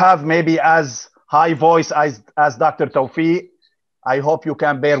I don't have maybe as high voice as Dr. Taoufik. I hope you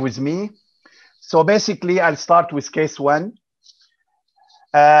can bear with me. So basically, I'll start with case 1.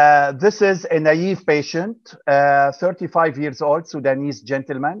 This is a naive patient, 35 years old, Sudanese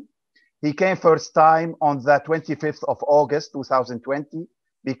gentleman. He came first time on the 25th of August, 2020,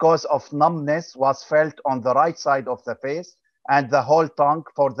 because of numbness was felt on the right side of the face and the whole tongue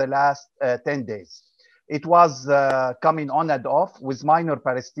for the last 10 days. It was coming on and off with minor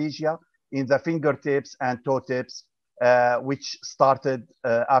paresthesia in the fingertips and toe tips, which started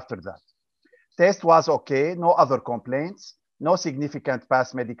after that. Test was okay, no other complaints, no significant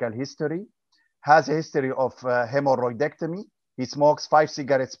past medical history, has a history of hemorrhoidectomy. He smokes 5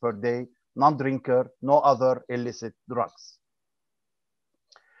 cigarettes per day, non-drinker, no other illicit drugs.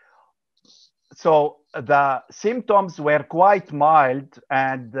 So the symptoms were quite mild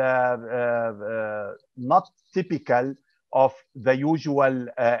and not typical of the usual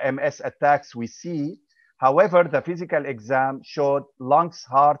MS attacks we see. However, the physical exam showed lungs,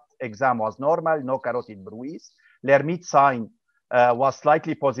 heart exam was normal, no carotid bruise. Lhermitte sign was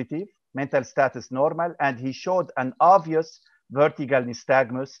slightly positive, mental status normal, and he showed an obvious vertical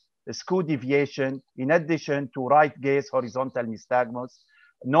nystagmus, skew deviation, in addition to right gaze horizontal nystagmus,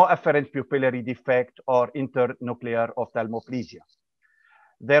 no afferent pupillary defect or internuclear ophthalmoplegia.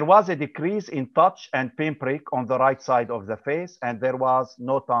 There was a decrease in touch and pinprick on the right side of the face, and there was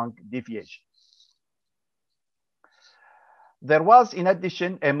no tongue deviation. There was, in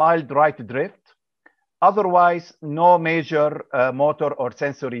addition, a mild right drift. Otherwise, no major motor or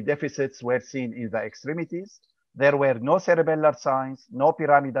sensory deficits were seen in the extremities. There were no cerebellar signs, no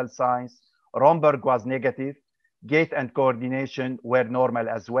pyramidal signs. Romberg was negative. Gait and coordination were normal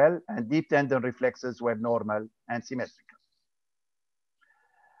as well, and deep tendon reflexes were normal and symmetrical.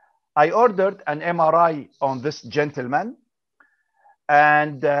 I ordered an MRI on this gentleman,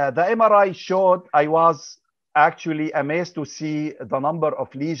 and the MRI showed, I was actually amazed to see the number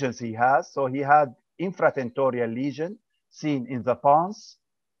of lesions he has. So he had infratentorial lesion seen in the pons,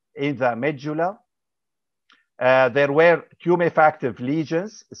 in the medulla. There were tumefactive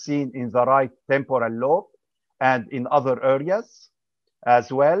lesions seen in the right temporal lobe and in other areas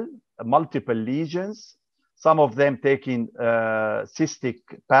as well, multiple lesions, some of them taking cystic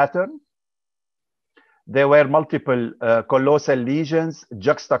pattern. There were multiple callosal lesions,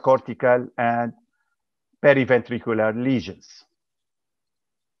 juxtacortical and periventricular lesions.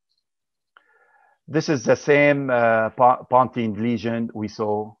 This is the same pontine lesion we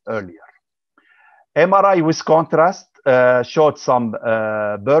saw earlier. MRI with contrast showed some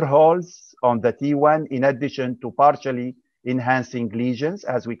burr holes on the T1 in addition to partially enhancing lesions.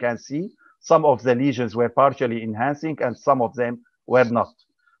 As we can see, some of the lesions were partially enhancing and some of them were not.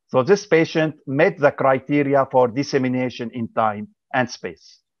 So this patient met the criteria for dissemination in time and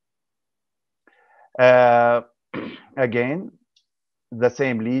space. Again, the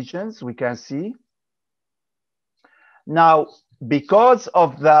same lesions we can see. Now, because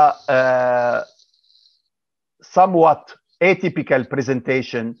of the somewhat atypical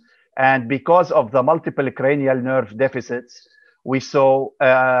presentation and because of the multiple cranial nerve deficits, we saw,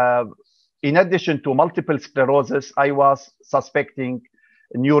 in addition to multiple sclerosis, I was suspecting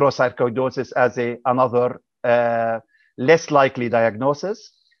neurosarcoidosis as another less likely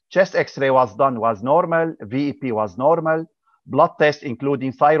diagnosis. Chest X-ray was done, was normal. VEP was normal. Blood test,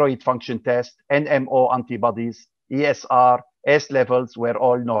 including thyroid function test, NMO antibodies, ESR, S levels were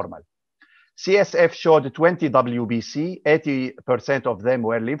all normal. CSF showed 20 WBC, 80% of them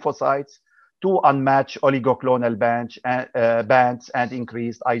were lymphocytes, 2 unmatched oligoclonal bands and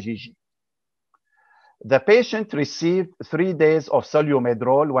increased IgG. The patient received 3 days of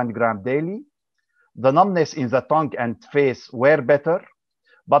Solumedrol, 1 gram daily. The numbness in the tongue and face were better,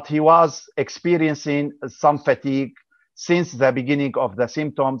 but he was experiencing some fatigue since the beginning of the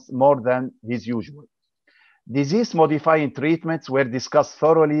symptoms more than his usual. Disease-modifying treatments were discussed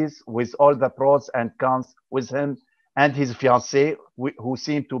thoroughly with all the pros and cons with him and his fiancée, who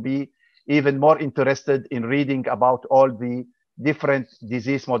seemed to be even more interested in reading about all the different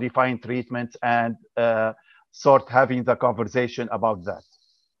disease-modifying treatments and having the conversation about that.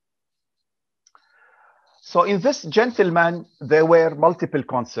 So in this gentleman, there were multiple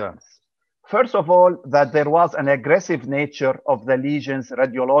concerns. First of all, that there was an aggressive nature of the lesions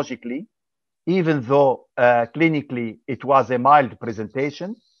radiologically, even though clinically it was a mild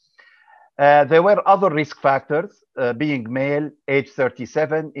presentation. There were other risk factors, being male, age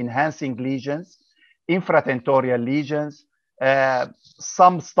 37, enhancing lesions, infratentorial lesions.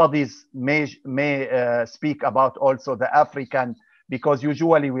 Some studies may speak about also the African, because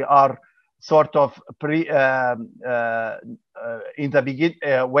usually we are sort of in the beginning,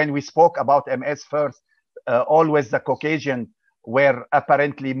 when we spoke about MS first, always the Caucasian were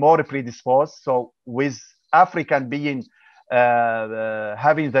apparently more predisposed. So with African being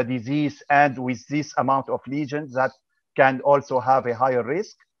having the disease and with this amount of lesions, that can also have a higher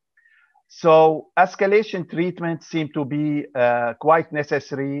risk. So escalation treatment seemed to be quite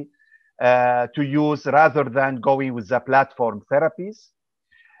necessary to use rather than going with the platform therapies.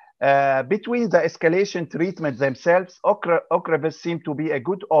 Between the escalation treatment themselves, Ocrevus seemed to be a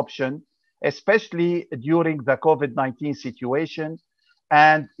good option, especially during the COVID-19 situation.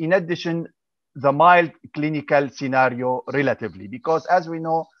 And in addition, the mild clinical scenario relatively, because as we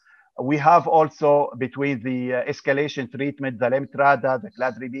know, we have also between the escalation treatment, the Lemtrada, the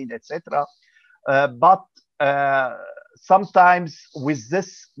Cladribine, etc. But sometimes with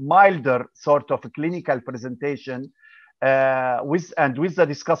this milder sort of clinical presentation, with the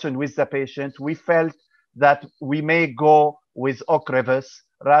discussion with the patient, we felt that we may go with Ocrevus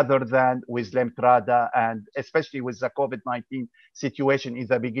rather than with Lemtrada, and especially with the COVID-19 situation in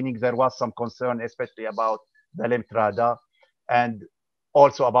the beginning, there was some concern, especially about the Lemtrada and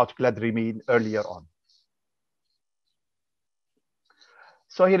also about Cladribine earlier on.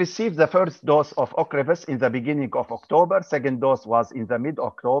 So he received the first dose of Ocrevus in the beginning of October. Second dose was in the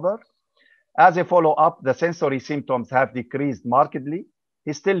mid-October. As a follow-up, the sensory symptoms have decreased markedly.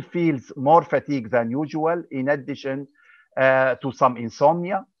 He still feels more fatigue than usual, in addition to some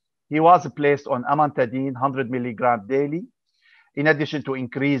insomnia. He was placed on amantadine 100 milligram daily, in addition to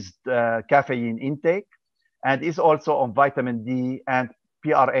increased caffeine intake, and is also on vitamin D and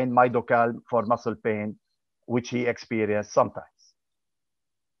PRN Midocalm for muscle pain, which he experienced sometimes.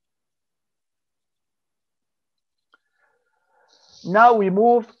 Now we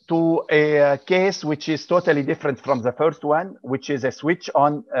move to a case which is totally different from the first one, which is a switch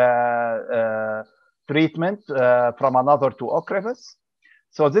on treatment from another to Ocrevus.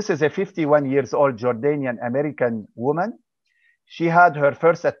 So this is a 51-year-old Jordanian American woman. She had her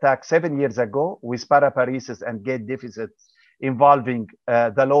first attack 7 years ago with paraparesis and gait deficits involving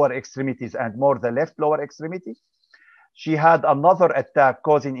the lower extremities and more the left lower extremity. She had another attack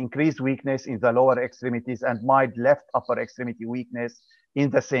causing increased weakness in the lower extremities and mild left upper extremity weakness in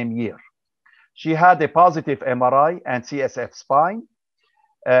the same year. She had a positive MRI and CSF spine.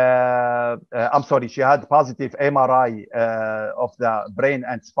 She had positive MRI of the brain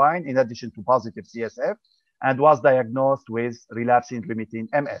and spine in addition to positive CSF, and was diagnosed with relapsing remitting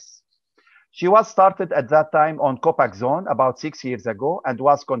MS. She was started at that time on Copaxone about 6 years ago and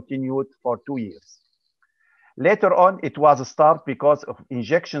was continued for 2 years. Later on, it was stopped because of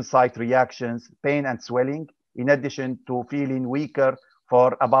injection site reactions, pain and swelling, in addition to feeling weaker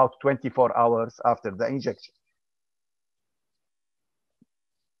for about 24 hours after the injection.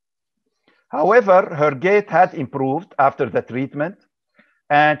 However, her gait had improved after the treatment,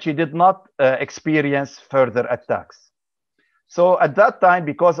 and she did not experience further attacks. So at that time,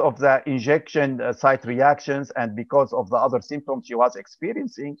 because of the injection site reactions and because of the other symptoms she was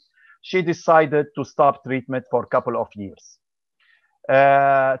experiencing, she decided to stop treatment for a couple of years.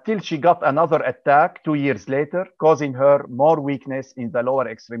 Till she got another attack 2 years later, causing her more weakness in the lower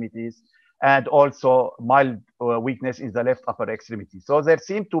extremities and also mild weakness in the left upper extremity. So there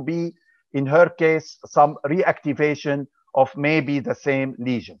seemed to be, in her case, some reactivation of maybe the same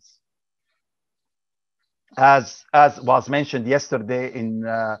lesions, as was mentioned yesterday in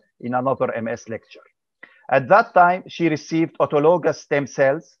another MS lecture. At that time, she received autologous stem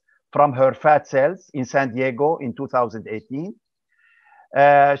cells from her fat cells in San Diego in 2018.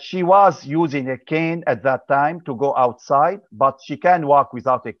 She was using a cane at that time to go outside, but she can walk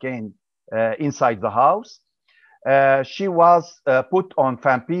without a cane inside the house. She was put on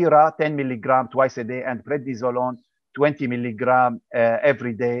Vampira 10 milligram twice a day and prednisolone 20 milligram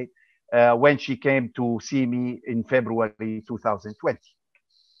every day when she came to see me in February 2020.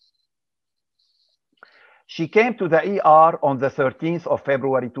 She came to the ER on the 13th of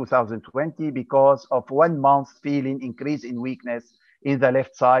February 2020 because of 1 month feeling increase in weakness in the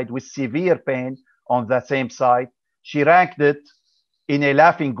left side with severe pain on the same side. She ranked it in a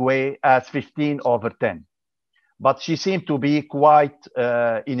laughing way as 15/10, but she seemed to be quite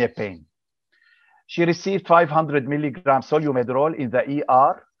in a pain. She received 500 milligrams solumedrol in the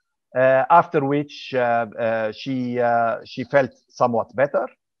ER, after which she felt somewhat better.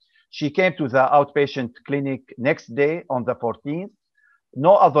 She came to the outpatient clinic next day on the 14th.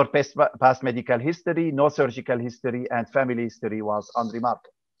 No other past medical history, no surgical history, and family history was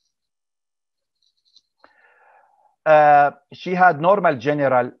unremarkable. She had normal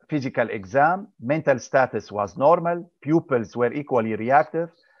general physical exam. Mental status was normal. Pupils were equally reactive.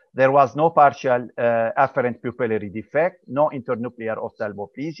 There was no partial afferent pupillary defect, no internuclear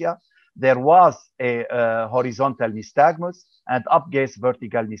ophthalmoplegia. There was a horizontal nystagmus and up-gaze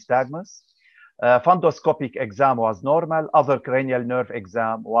vertical nystagmus. Fundoscopic exam was normal. Other cranial nerve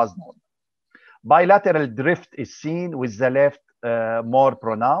exam was normal. Bilateral drift is seen with the left more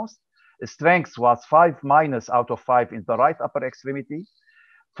pronounced. Strength was 5- out of 5 in the right upper extremity,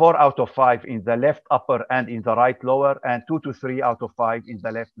 4 out of 5 in the left upper and in the right lower, and 2 to 3 out of 5 in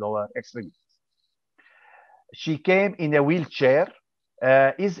the left lower extremity. She came in a wheelchair,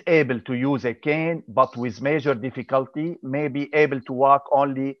 is able to use a cane, but with major difficulty, may be able to walk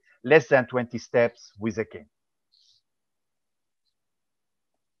only less than 20 steps with a cane.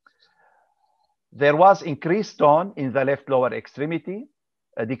 There was increased tone in the left lower extremity,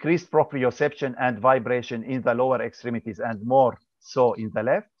 a decreased proprioception and vibration in the lower extremities and more so in the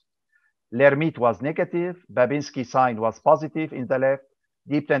left. Lermite was negative. Babinski sign was positive in the left.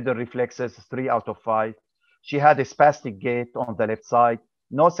 Deep tendon reflexes 3 out of 5. She had a spastic gait on the left side.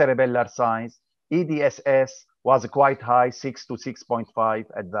 No cerebellar signs. EDSS was quite high, 6 to 6.5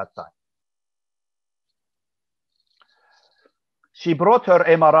 at that time. She brought her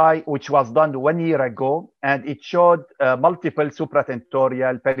MRI, which was done 1 year ago, and it showed multiple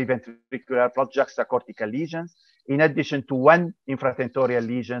supratentorial, periventricular plus juxtacortical lesions, in addition to 1 infratentorial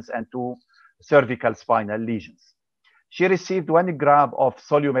lesions and 2 cervical spinal lesions. She received 1 gram of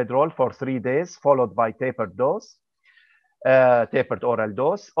solumedrol for 3 days, followed by tapered oral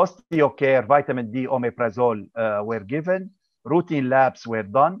dose. Osteocare, vitamin D, omeprazole were given. Routine labs were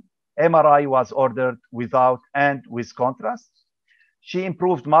done. MRI was ordered without and with contrast. She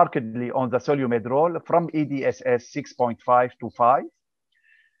improved markedly on the solumedrol from EDSS 6.5 to 5.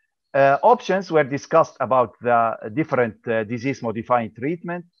 Options were discussed about the different disease-modifying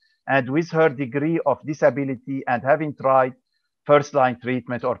treatment, and with her degree of disability and having tried first-line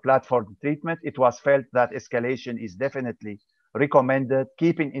treatment or platform treatment, it was felt that escalation is definitely recommended,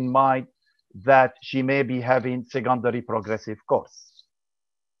 keeping in mind that she may be having secondary progressive course.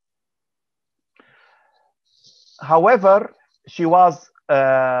 However, she was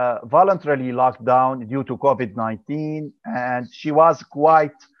voluntarily locked down due to COVID-19, and she was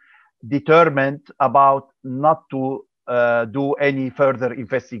quite determined about not to do any further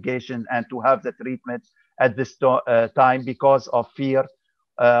investigation and to have the treatment at this time because of fear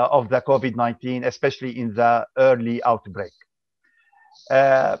of the COVID-19, especially in the early outbreak.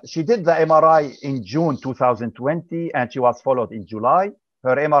 She did the MRI in June 2020, and she was followed in July.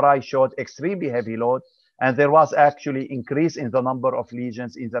 Her MRI showed extremely heavy load, and there was actually increase in the number of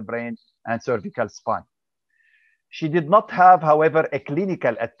lesions in the brain and cervical spine. She did not have, however, a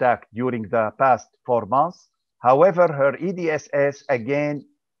clinical attack during the past 4 months. However, her EDSS again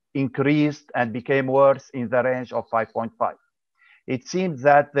increased and became worse in the range of 5.5. It seems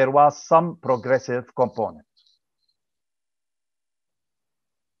that there was some progressive component.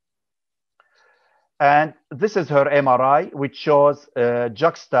 And this is her MRI, which shows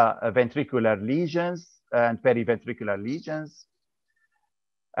juxtaventricular lesions and periventricular lesions.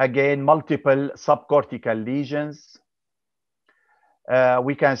 Again, multiple subcortical lesions.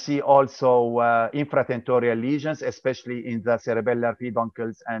 We can see also infratentorial lesions, especially in the cerebellar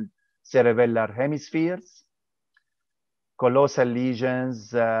peduncles and cerebellar hemispheres. Callosal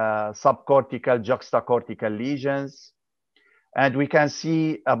lesions, subcortical, juxtacortical lesions. And we can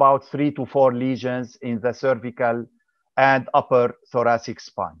see about 3 to 4 lesions in the cervical and upper thoracic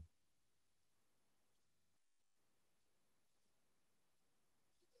spine.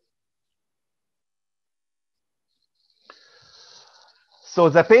 So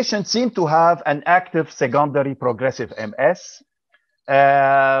the patient seemed to have an active secondary progressive MS.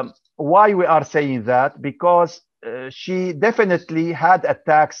 Why we are saying that? Because she definitely had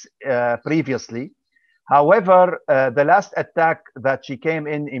attacks previously. However, the last attack that she came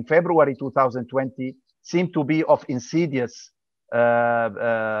in February 2020 seemed to be of insidious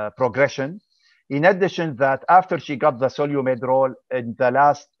progression. In addition, that after she got the solumedrol in the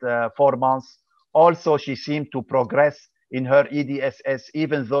last 4 months, also she seemed to progress in her EDSS,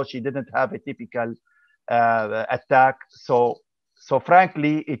 even though she didn't have a typical attack. So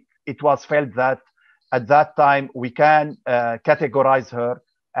frankly, it was felt that at that time we can categorize her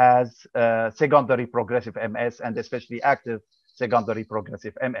as secondary progressive MS, and especially active secondary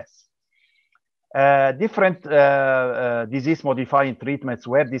progressive MS. Different disease-modifying treatments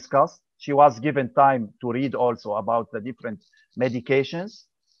were discussed. She was given time to read also about the different medications.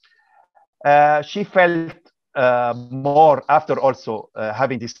 She felt more after also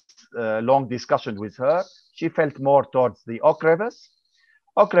having this long discussion with her. She felt more towards the Ocrevus.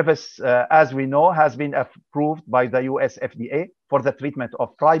 Ocrevus, as we know, has been approved by the US FDA for the treatment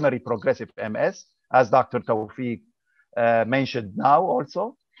of primary progressive MS, as Dr. Taoufik mentioned now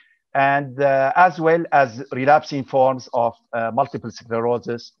also, and as well as relapsing forms of multiple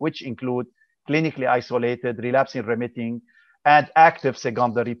sclerosis, which include clinically isolated, relapsing remitting, and active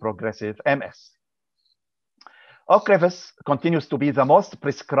secondary progressive MS. Ocrevus continues to be the most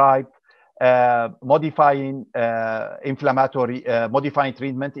prescribed modifying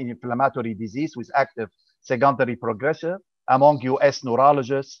treatment in inflammatory disease with active secondary progressive among US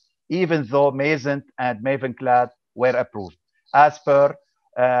neurologists, even though Mayzent and Mavenclad were approved, as per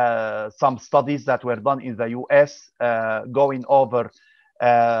some studies that were done in the US going over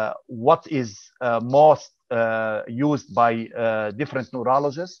what is most used by different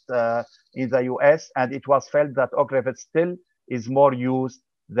neurologists in the US, and it was felt that Ocrevus still is more used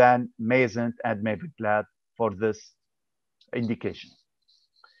than Mayzent and Mavenclad for this indication.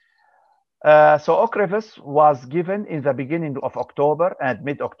 So Ocrevus was given in the beginning of October and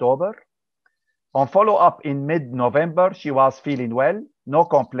mid-October. On follow-up in mid-November, she was feeling well, no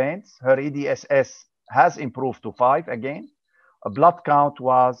complaints. Her EDSS has improved to 5 again. A blood count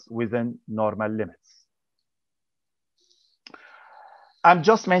was within normal limits. I'm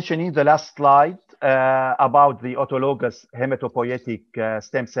just mentioning the last slide about the autologous hematopoietic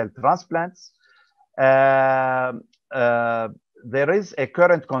stem cell transplants. There is a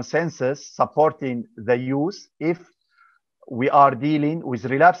current consensus supporting the use if we are dealing with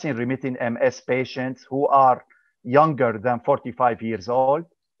relapsing remitting MS patients who are younger than 45 years old,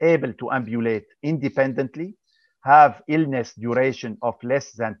 able to ambulate independently, have illness duration of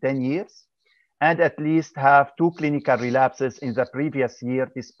less than 10 years, and at least have 2 clinical relapses in the previous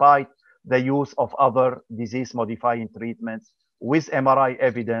year, despite the use of other disease-modifying treatments with MRI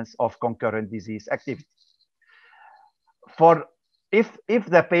evidence of concurrent disease activity. If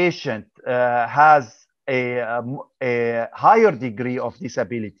the patient has a higher degree of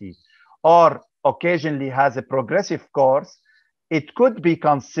disability or occasionally has a progressive course, it could be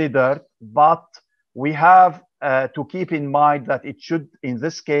considered, but we have to keep in mind that it should, in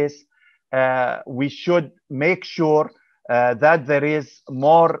this case, we should make sure that there is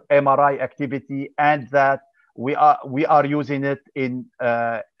more MRI activity, and that we are using it in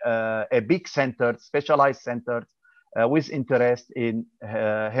a big center, specialized centers with interest in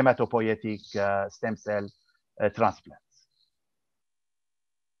hematopoietic stem cell transplants.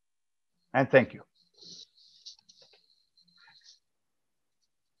 And thank you.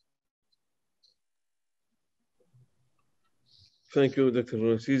 Thank you,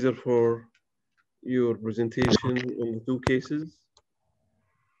 Dr. Caesar, for your presentation on the two cases.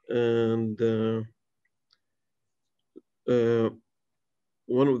 And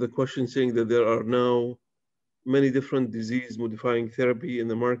one of the questions saying that there are now many different disease-modifying therapy in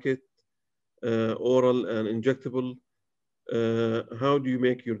the market, oral and injectable. How do you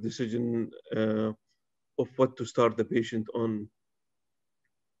make your decision of what to start the patient on?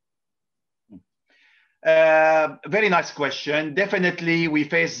 Very nice question. Definitely, we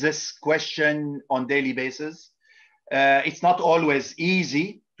face this question on daily basis. It's not always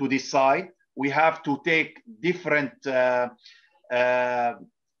easy to decide. We have to take different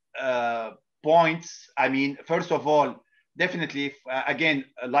points. I mean, first of all, definitely, again,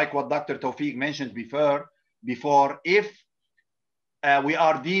 like what Dr. Taoufik mentioned before, if we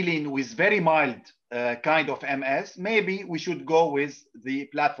are dealing with very mild kind of MS, maybe we should go with the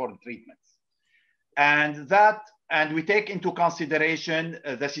platform treatments. And we take into consideration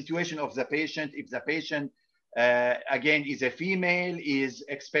the situation of the patient. If the patient, again, is a female, is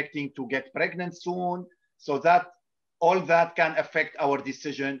expecting to get pregnant soon, so that all that can affect our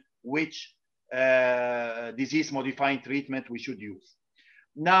decision which disease-modifying treatment we should use.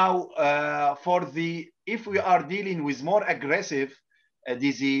 Now, if we are dealing with more aggressive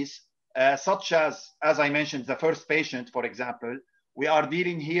disease, such as I mentioned, the first patient, for example, we are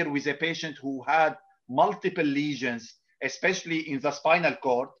dealing here with a patient who had multiple lesions, especially in the spinal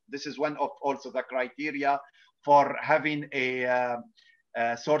cord. This is one of also the criteria for having a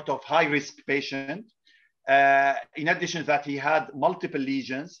sort of high-risk patient. In addition to that, he had multiple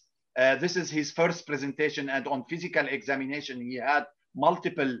lesions. This is his first presentation, and on physical examination, he had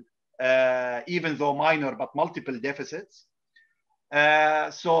multiple, even though minor, but multiple deficits.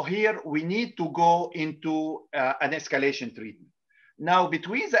 So here we need to go into an escalation treatment. Now,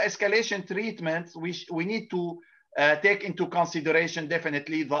 between the escalation treatments, we need to take into consideration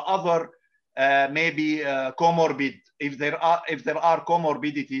definitely the other maybe comorbid, if there are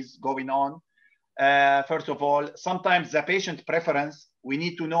comorbidities going on. First of all, sometimes the patient preference, we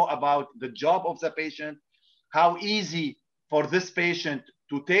need to know about the job of the patient, how easy for this patient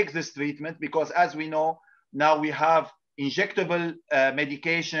to take this treatment, because as we know, now we have injectable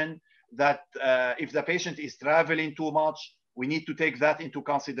medication that if the patient is traveling too much, we need to take that into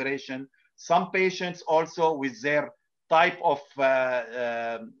consideration. Some patients also with their type of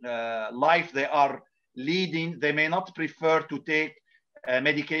life they are leading, they may not prefer to take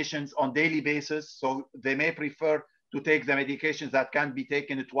medications on daily basis. So they may prefer to take the medications that can be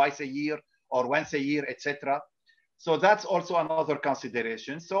taken twice a year or once a year, etc. So that's also another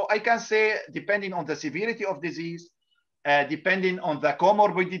consideration. So I can say, depending on the severity of disease, depending on the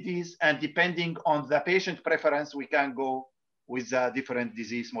comorbidities, and depending on the patient preference, we can go with different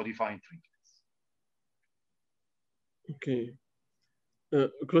disease-modifying treatments. Okay.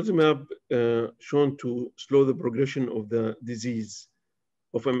 Clozimab shown to slow the progression of the disease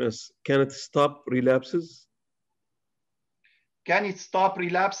of MS. Can it stop relapses? Can it stop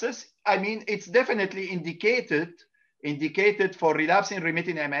relapses? I mean, it's definitely indicated for relapsing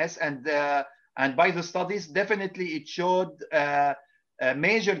remitting MS, and by the studies, definitely it showed a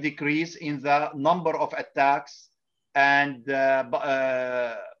major decrease in the number of attacks. And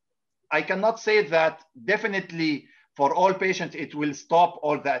I cannot say that definitely for all patients it will stop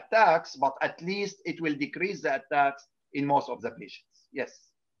all the attacks, but at least it will decrease the attacks in most of the patients.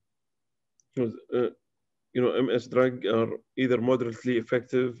 Yes. Because, you know, MS drugs are either moderately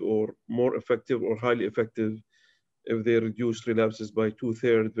effective or more effective or highly effective if they reduce relapses by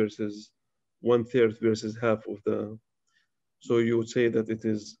 2/3 versus 1/3 versus half of the. So you would say that it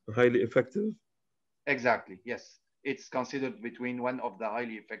is highly effective? Exactly, yes. It's considered between one of the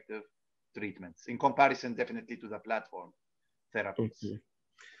highly effective treatments in comparison definitely to the platform therapies. Okay.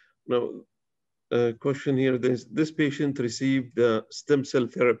 Now, a question here, this patient received the stem cell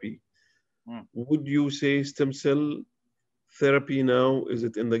therapy. Would you say stem cell therapy now, is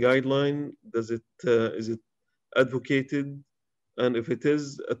it in the guideline? Is it advocated? And if it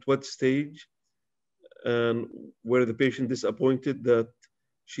is, at what stage? And were the patient disappointed that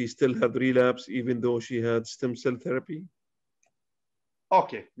she still had relapse even though she had stem cell therapy?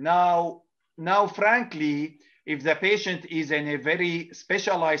 Okay, now frankly, if the patient is in a very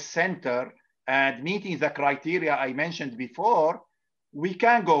specialized center and meeting the criteria I mentioned before, we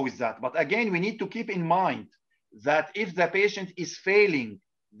can go with that. But again, we need to keep in mind that if the patient is failing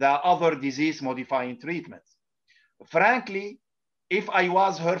the other disease modifying treatments, frankly, if I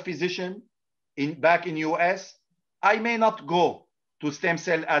was her physician back in US, I may not go to stem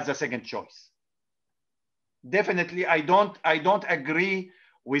cell as a second choice. Definitely, I don't agree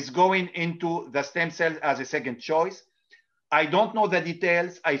with going into the stem cell as a second choice. I don't know the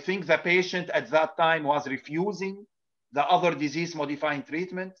details. I think the patient at that time was refusing the other disease modifying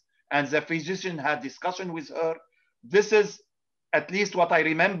treatment, and the physician had discussion with her. This is at least what I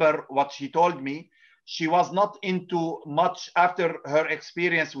remember, what she told me. She was not into much after her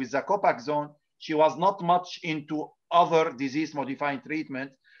experience with the Copaxone. She was not much into other disease modifying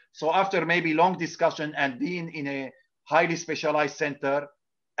treatment. So after maybe long discussion and being in a highly specialized center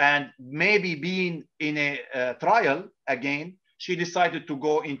and maybe being in a trial again, she decided to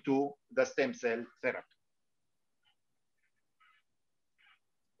go into the stem cell therapy.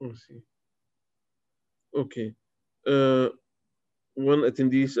 I see. Okay. One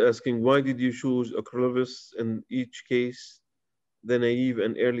attendee is asking, why did you choose Ocrevus in each case, the naive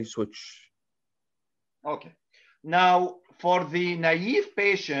and early switch? Okay. Now, for the naive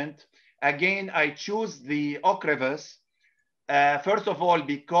patient, again, I choose the Ocrevus, first of all,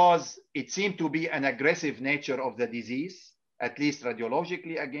 because it seemed to be an aggressive nature of the disease, at least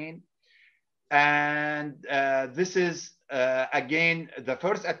radiologically again. And this is, again, the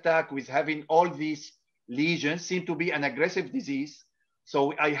first attack with having all these lesions seemed to be an aggressive disease.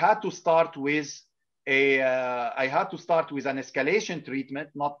 So I had to start with an escalation treatment,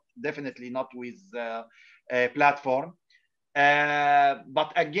 definitely not with a platform.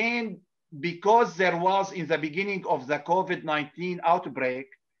 But again, because there was in the beginning of the COVID-19 outbreak,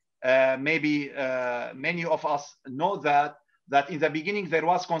 maybe many of us know that in the beginning there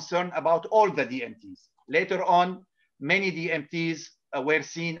was concern about all the DMTs. Later on, many DMTs were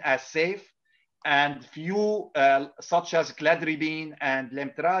seen as safe, and few, such as cladribine and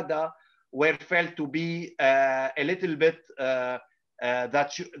lemtrada, were felt to be a little bit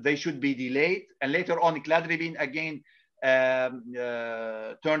that they should be delayed. And later on, cladribine again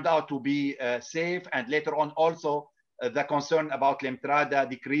turned out to be safe. And later on also, the concern about lemtrada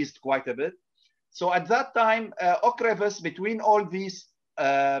decreased quite a bit. So at that time, Ocrevus, between all these,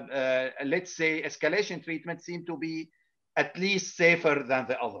 let's say, escalation treatments, seemed to be at least safer than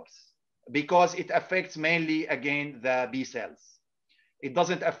the others, because it affects mainly, again, the B cells. It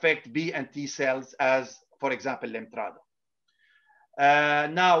doesn't affect B and T cells as, for example, lemtrada.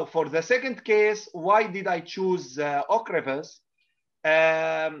 Now, for the second case, why did I choose Ocrevus?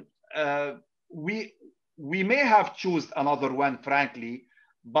 We may have chosen another one, frankly,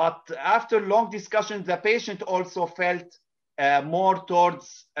 but after long discussion, the patient also felt more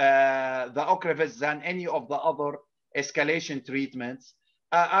towards the Ocrevus than any of the other escalation treatments,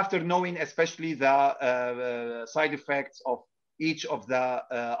 after knowing especially the side effects of each of the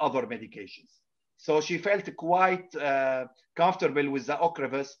other medications. So she felt quite comfortable with the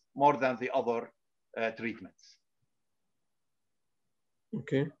Ocrevus more than the other treatments.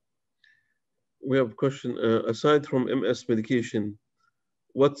 Okay. We have a question. Aside from MS medication,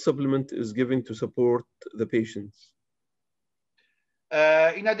 what supplement is given to support the patients?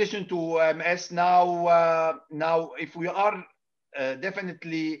 In addition to MS, now if we are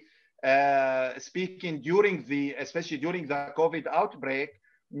definitely speaking especially during the COVID outbreak,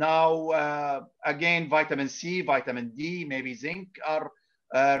 now again, vitamin C, vitamin D, maybe zinc are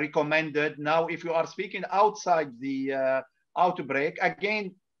recommended. Now, if you are speaking outside the outbreak,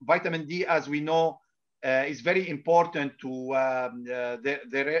 again, vitamin D, as we know, is very important to,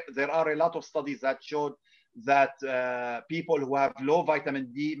 there are a lot of studies that showed that people who have low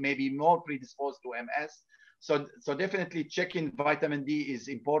vitamin D may be more predisposed to MS. So definitely checking vitamin D is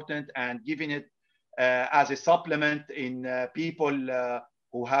important, and giving it as a supplement in people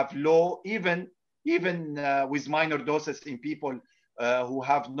who have low, even with minor doses in people who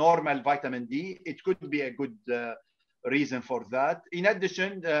have normal vitamin D, it could be a good reason for that. In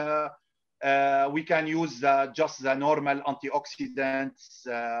addition, we can use just the normal antioxidants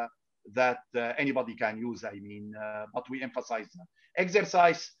that anybody can use, I mean, but we emphasize that.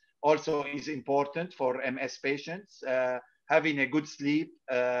 Exercise also is important for MS patients. Having a good sleep,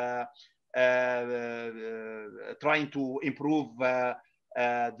 trying to improve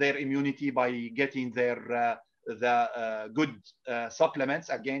their immunity by getting their good supplements,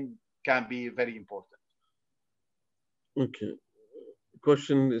 again, can be very important. Okay.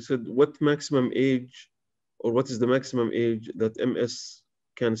 Question said, what maximum age, or what is the maximum age that MS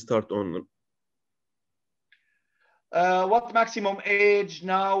can start on? What maximum age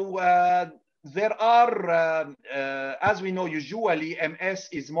now? There are, as we know, usually MS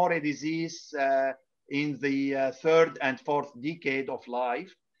is more a disease in the third and fourth decade of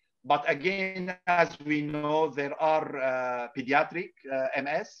life. But again, as we know, there are pediatric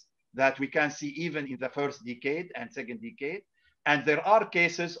MS that we can see even in the first decade and second decade. And there are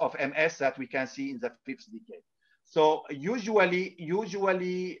cases of MS that we can see in the fifth decade. So usually,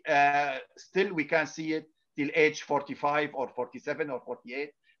 still we can see it till age 45 or 47 or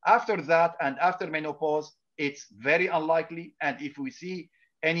 48. After that and after menopause, it's very unlikely. And if we see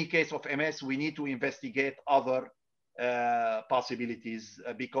any case of MS, we need to investigate other possibilities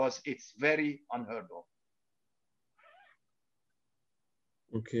because it's very unheard of.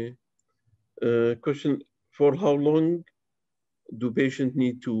 Okay. Question, for how long do patients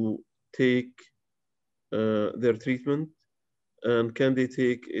need to take their treatment? And can they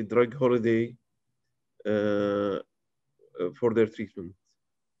take a drug holiday for their treatment?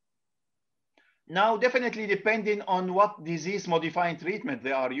 Now, definitely depending on what disease modifying treatment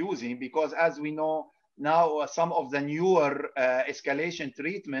they are using, because as we know now, some of the newer escalation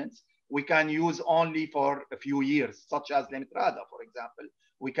treatments we can use only for a few years, such as Lemtrada, for example.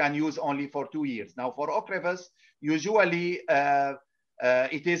 We can use only for 2 years. Now, for Ocrevus, usually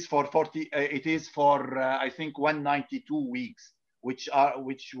it is for I think 192 weeks, which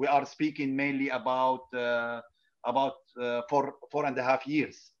we are speaking mainly about 4.5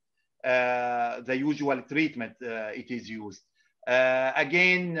 years. The usual treatment it is used.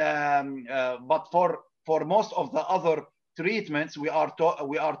 Again, but for most of the other treatments, we are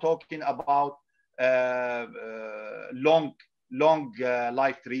talking about long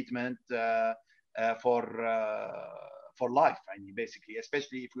life treatment for life. I mean, basically,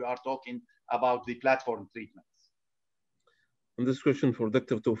 especially if we are talking about the platform treatments. And this question for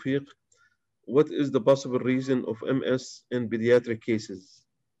Dr. Taoufik: what is the possible reason of MS in pediatric cases?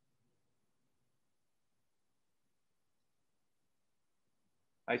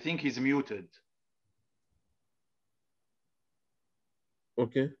 I think he's muted.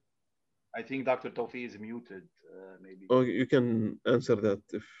 Okay. I think Dr. Taoufik is muted, maybe. Oh, you can answer that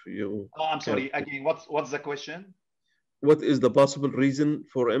if you... Oh, I'm sorry. Again, what's the question? What is the possible reason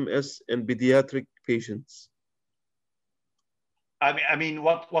for MS in pediatric patients? I mean,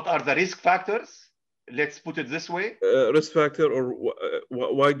 what are the risk factors? Let's put it this way. Risk factor, or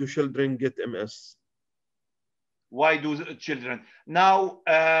why do children get MS? Why do children? Now,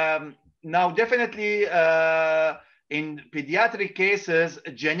 definitely in pediatric cases,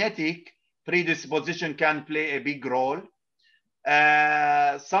 genetic predisposition can play a big role.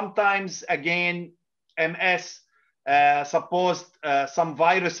 Sometimes, again, MS, some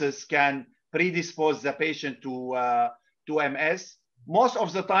viruses can predispose the patient to MS. Most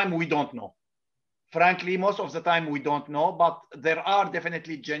of the time, we don't know. Frankly, most of the time, we don't know, but there are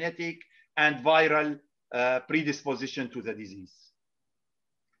definitely genetic and viral predisposition to the disease.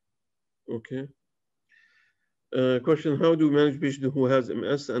 Okay. Question: how do you manage patient who has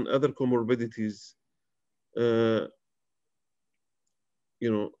MS and other comorbidities? High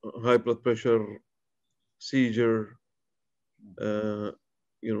blood pressure, seizure,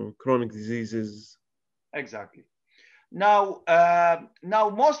 chronic diseases. Exactly. Now,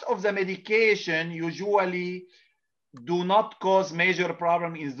 most of the medication usually do not cause major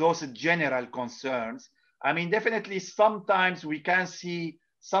problem in those general concerns. I mean, definitely sometimes we can see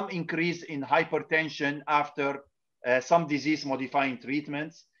some increase in hypertension after some disease modifying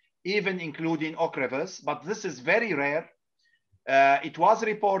treatments, even including Ocrevus, but this is very rare. It was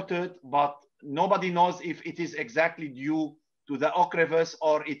reported, but nobody knows if it is exactly due to the Ocrevus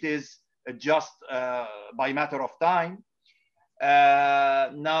or it is just by matter of time.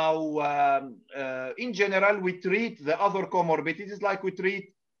 In general, we treat the other comorbidities like we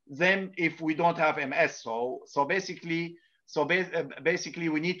treat them if we don't have MS. So basically,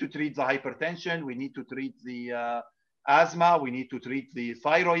 we need to treat the hypertension, we need to treat the asthma, we need to treat the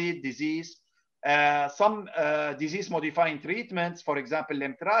thyroid disease. Some disease-modifying treatments, for example,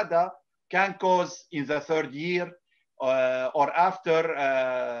 Lemtrada, can cause in the third year or after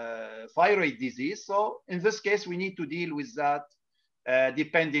thyroid disease. So in this case, we need to deal with that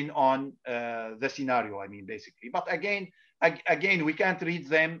depending on the scenario, I mean, basically. But again, we can't treat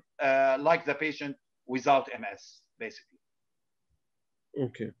them like the patient without MS, basically.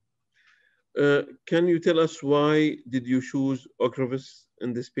 Okay. Can you tell us why did you choose Ocrevus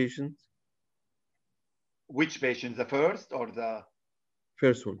in this patient? Which patient, the first or the?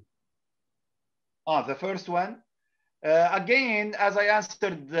 First one. The first one. Again, as I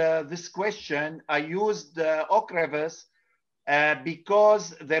answered this question, I used Ocrevus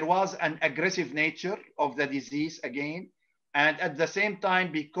because there was an aggressive nature of the disease again, and at the same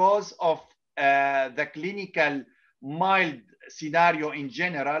time because of the clinical mild scenario in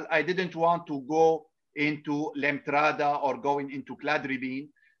general, I didn't want to go into Lemtrada or going into cladribine.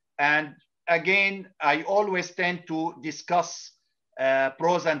 And again, I always tend to discuss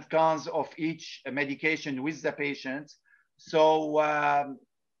pros and cons of each medication with the patients. So,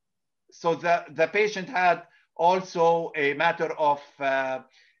 so the patient had also a matter of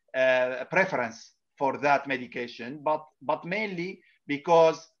preference for that medication, but mainly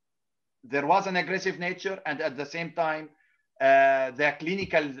because there was an aggressive nature, and at the same time, the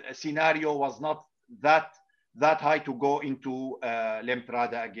clinical scenario was not that high to go into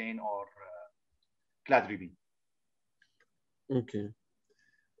Lemtrada again or cladribine. Okay.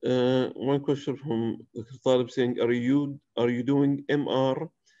 One question from Dr. Talib saying, are you doing MR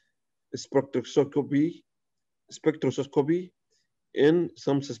spectroscopy in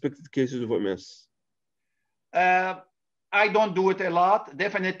some suspected cases of MS? I don't do it a lot.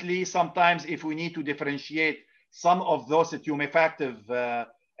 Definitely, sometimes if we need to differentiate some of those tumefactive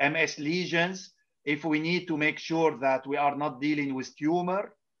MS lesions, if we need to make sure that we are not dealing with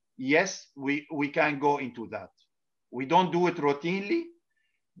tumor, yes, we can go into that. We don't do it routinely,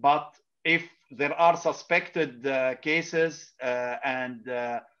 but if there are suspected cases and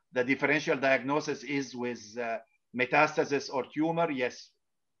the differential diagnosis is with metastasis or tumor, yes,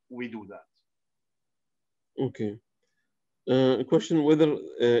 we do that. Okay. A question whether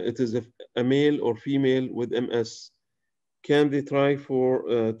it is a male or female with MS. Can they try for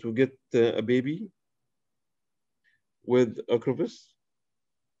to get a baby with Ocrevus?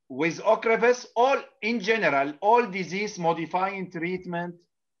 With Ocrevus, in general, all disease-modifying treatment,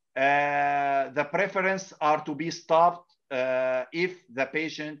 the preference are to be stopped if the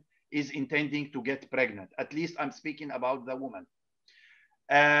patient is intending to get pregnant. At least I'm speaking about the woman.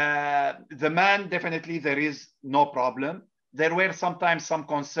 The man, definitely there is no problem. There were sometimes some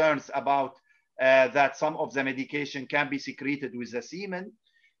concerns about that some of the medication can be secreted with the semen,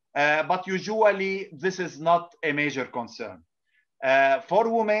 but usually this is not a major concern. For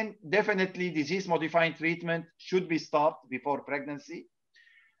women, definitely disease-modifying treatment should be stopped before pregnancy.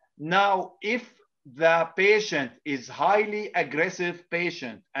 Now, if the patient is highly aggressive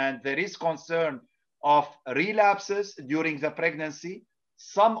patient and there is concern of relapses during the pregnancy,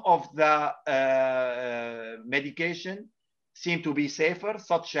 some of the medication seem to be safer,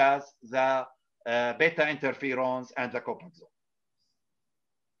 such as the beta interferons and the copaxone.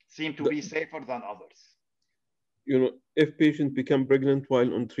 Seem to be safer than others. You know, if patient become pregnant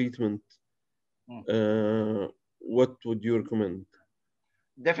while on treatment, what would you recommend?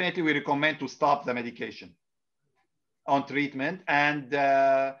 Definitely, we recommend to stop the medication on treatment, and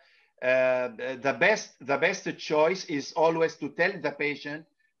the best choice is always to tell the patient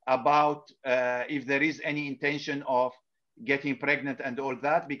about if there is any intention of getting pregnant and all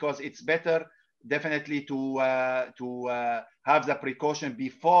that, because it's better definitely to have the precaution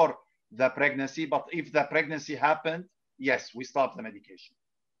before the pregnancy. But if the pregnancy happened, yes, we stop the medication.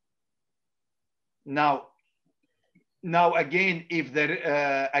 Now again, if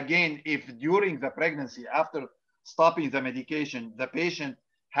during the pregnancy, after stopping the medication, the patient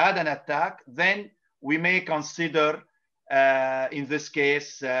had an attack, then we may consider, in this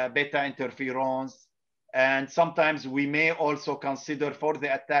case, beta interferons, and sometimes we may also consider for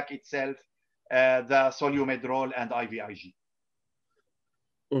the attack itself the Solumedrol and IVIG.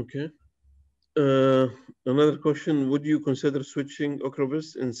 Okay. Another question, would you consider switching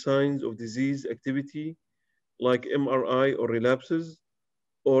Ocrevus in signs of disease activity like MRI or relapses,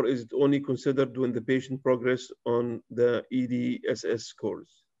 or is it only considered when the patient progress on the EDSS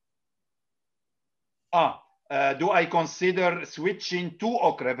scores? Do I consider switching to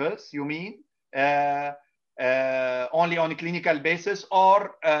Ocrevus, you mean? Only on a clinical basis,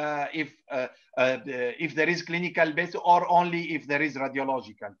 or if there is clinical basis, or only if there is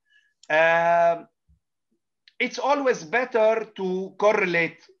radiological? It's always better to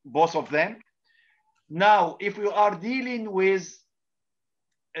correlate both of them. Now, if we are dealing with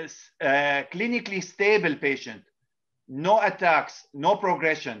a clinically stable patient, no attacks, no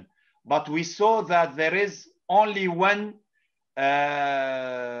progression, but we saw that there is only one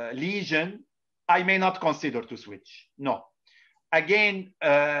lesion, I may not consider to switch. No. Again,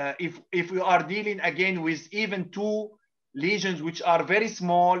 if we are dealing again with even two lesions which are very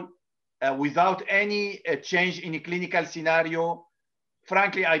small, without any change in a clinical scenario,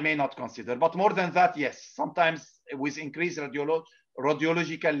 frankly, I may not consider. But more than that, yes. Sometimes with increased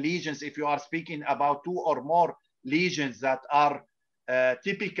radiological lesions, if you are speaking about two or more lesions that are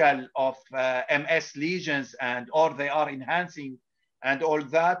typical of MS lesions, and or they are enhancing and all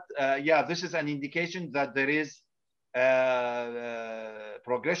that, yeah, this is an indication that there is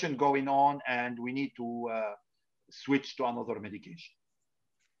progression going on, and we need to switch to another medication.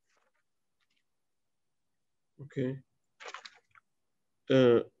 Okay.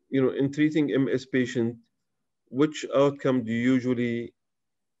 In treating MS patient, which outcome do you usually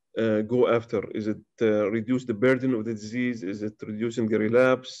go after? Is it reduce the burden of the disease? Is it reducing the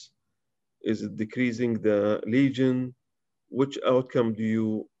relapse? Is it decreasing the lesion? Which outcome do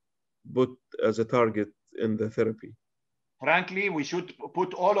you put as a target in the therapy? Frankly, we should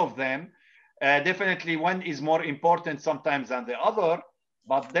put all of them. Definitely one is more important sometimes than the other,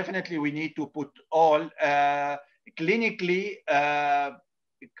 but definitely we need to put all. Clinically,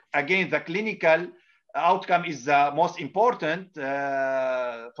 again, the clinical outcome is the most important.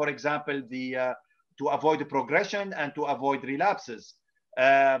 For example, to avoid the progression and to avoid relapses.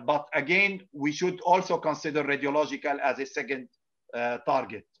 But again, we should also consider radiological as a second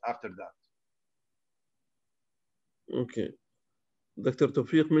target after that. Okay. Dr.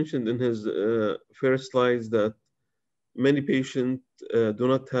 Taoufik mentioned in his first slides that many patients do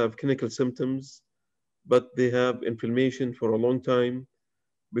not have clinical symptoms, but they have inflammation for a long time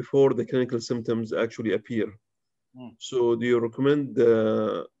before the clinical symptoms actually appear. So do you recommend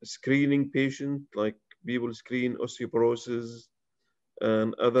screening patient, like people screen osteoporosis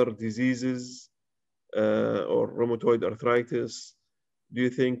and other diseases or rheumatoid arthritis? Do you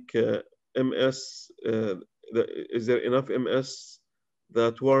think MS, is there enough MS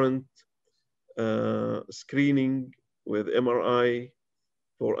that warrant screening with MRI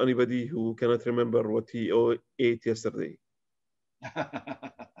for anybody who cannot remember what he ate yesterday?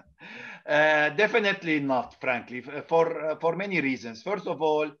 Definitely not, frankly, for many reasons. First of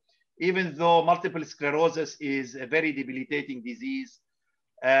all, even though multiple sclerosis is a very debilitating disease,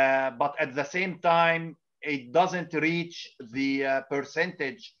 but at the same time, it doesn't reach the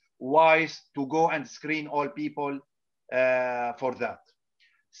percentage wise to go and screen all people for that.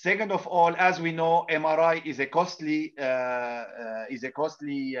 Second of all, as we know, MRI is a costly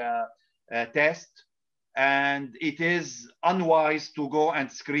test, and it is unwise to go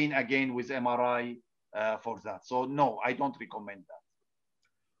and screen again with MRI for that. So no, I don't recommend that.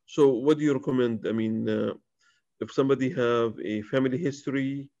 So what do you recommend? I mean, if somebody have a family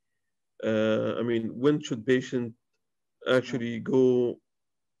history, I mean, when should patient actually go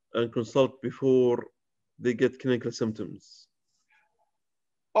and consult before they get clinical symptoms?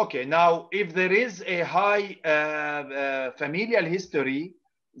 Okay, now if there is a high familial history,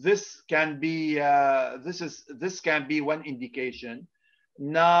 this can be this can be one indication.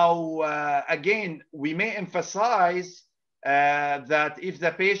 Now again, we may emphasize that if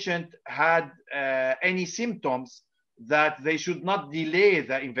the patient had any symptoms, that they should not delay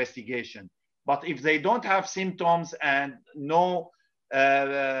the investigation. But if they don't have symptoms and no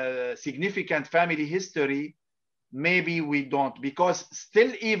significant family history, maybe we don't, because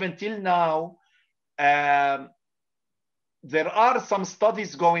still even till now, there are some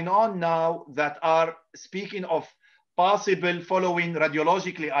studies going on now that are speaking of possible following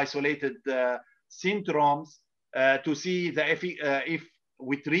radiologically isolated syndromes to see if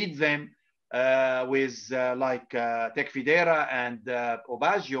we treat them with like Tecfidera and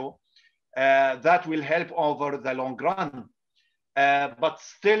Obagio, that will help over the long run. But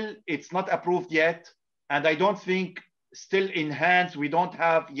still, it's not approved yet. And I don't think still in hands, we don't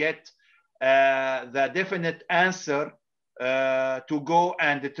have yet the definite answer to go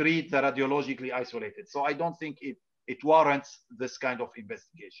and treat the radiologically isolated. So I don't think it warrants this kind of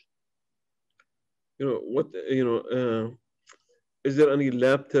investigation. Is there any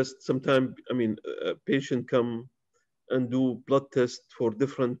lab test? Sometimes, I mean, a patient come and do blood tests for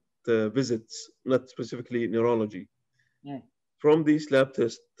different visits, not specifically neurology. From these lab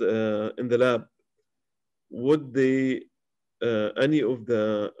tests in the lab, would they, any of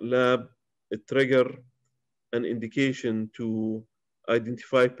the lab trigger an indication to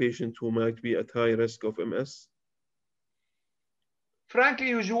identify patients who might be at high risk of MS? Frankly,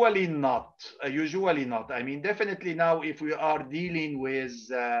 usually not. Usually not. I mean, definitely now, if we are dealing with,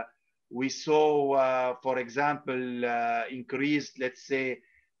 we saw, for example, increased, let's say,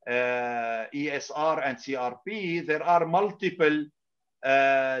 ESR and CRP, there are multiple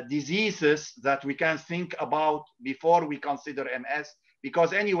diseases that we can think about before we consider MS,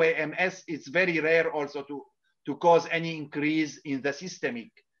 because anyway, MS is very rare also to cause any increase in the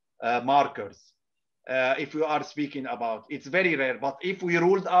systemic markers. If we are speaking about, it's very rare. But if we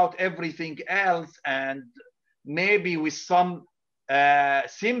ruled out everything else and maybe with some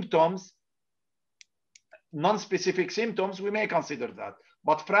symptoms, non-specific symptoms, we may consider that.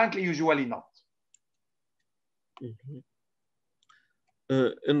 But frankly, usually not.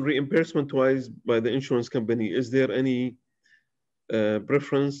 in reimbursement wise by the insurance company, is there any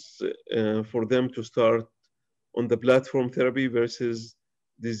preference for them to start on the platform therapy versus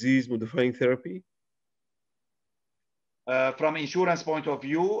disease modifying therapy? From insurance point of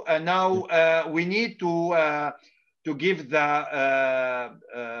view, now we need to give the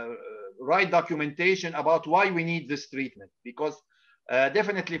right documentation about why we need this treatment, because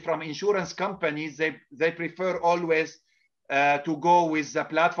definitely from insurance companies, they prefer always to go with the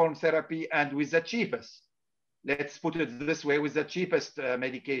platform therapy and with the cheapest. Let's put it this way, with the cheapest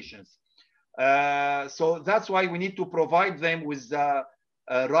medications. So that's why we need to provide them with the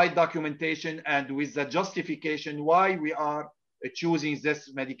right documentation and with the justification why we are choosing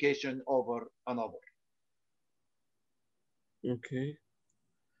this medication over another. Okay.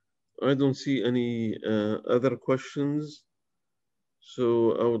 I don't see any other questions.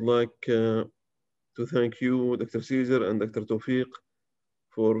 So I would like to thank you, Dr. Caesar and Dr. Taoufik,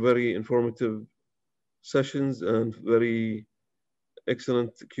 for very informative sessions and very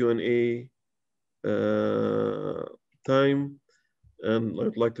excellent Q&A time. And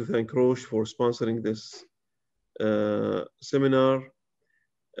I'd like to thank Roche for sponsoring this seminar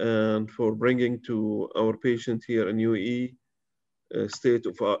and for bringing to our patient here in UAE a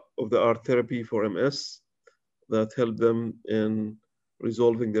state-of-the-art therapy for MS that help them in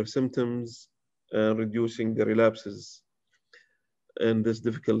resolving their symptoms and reducing the relapses in this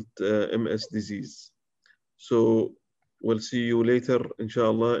difficult MS disease. So we'll see you later,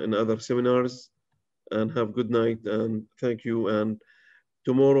 inshallah, in other seminars, and have good night and thank you. And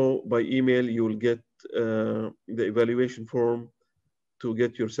tomorrow by email, you will get the evaluation form to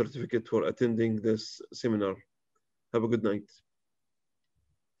get your certificate for attending this seminar. Have a good night.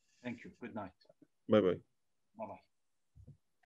 Thank you. Good night. Bye-bye. Bye-bye.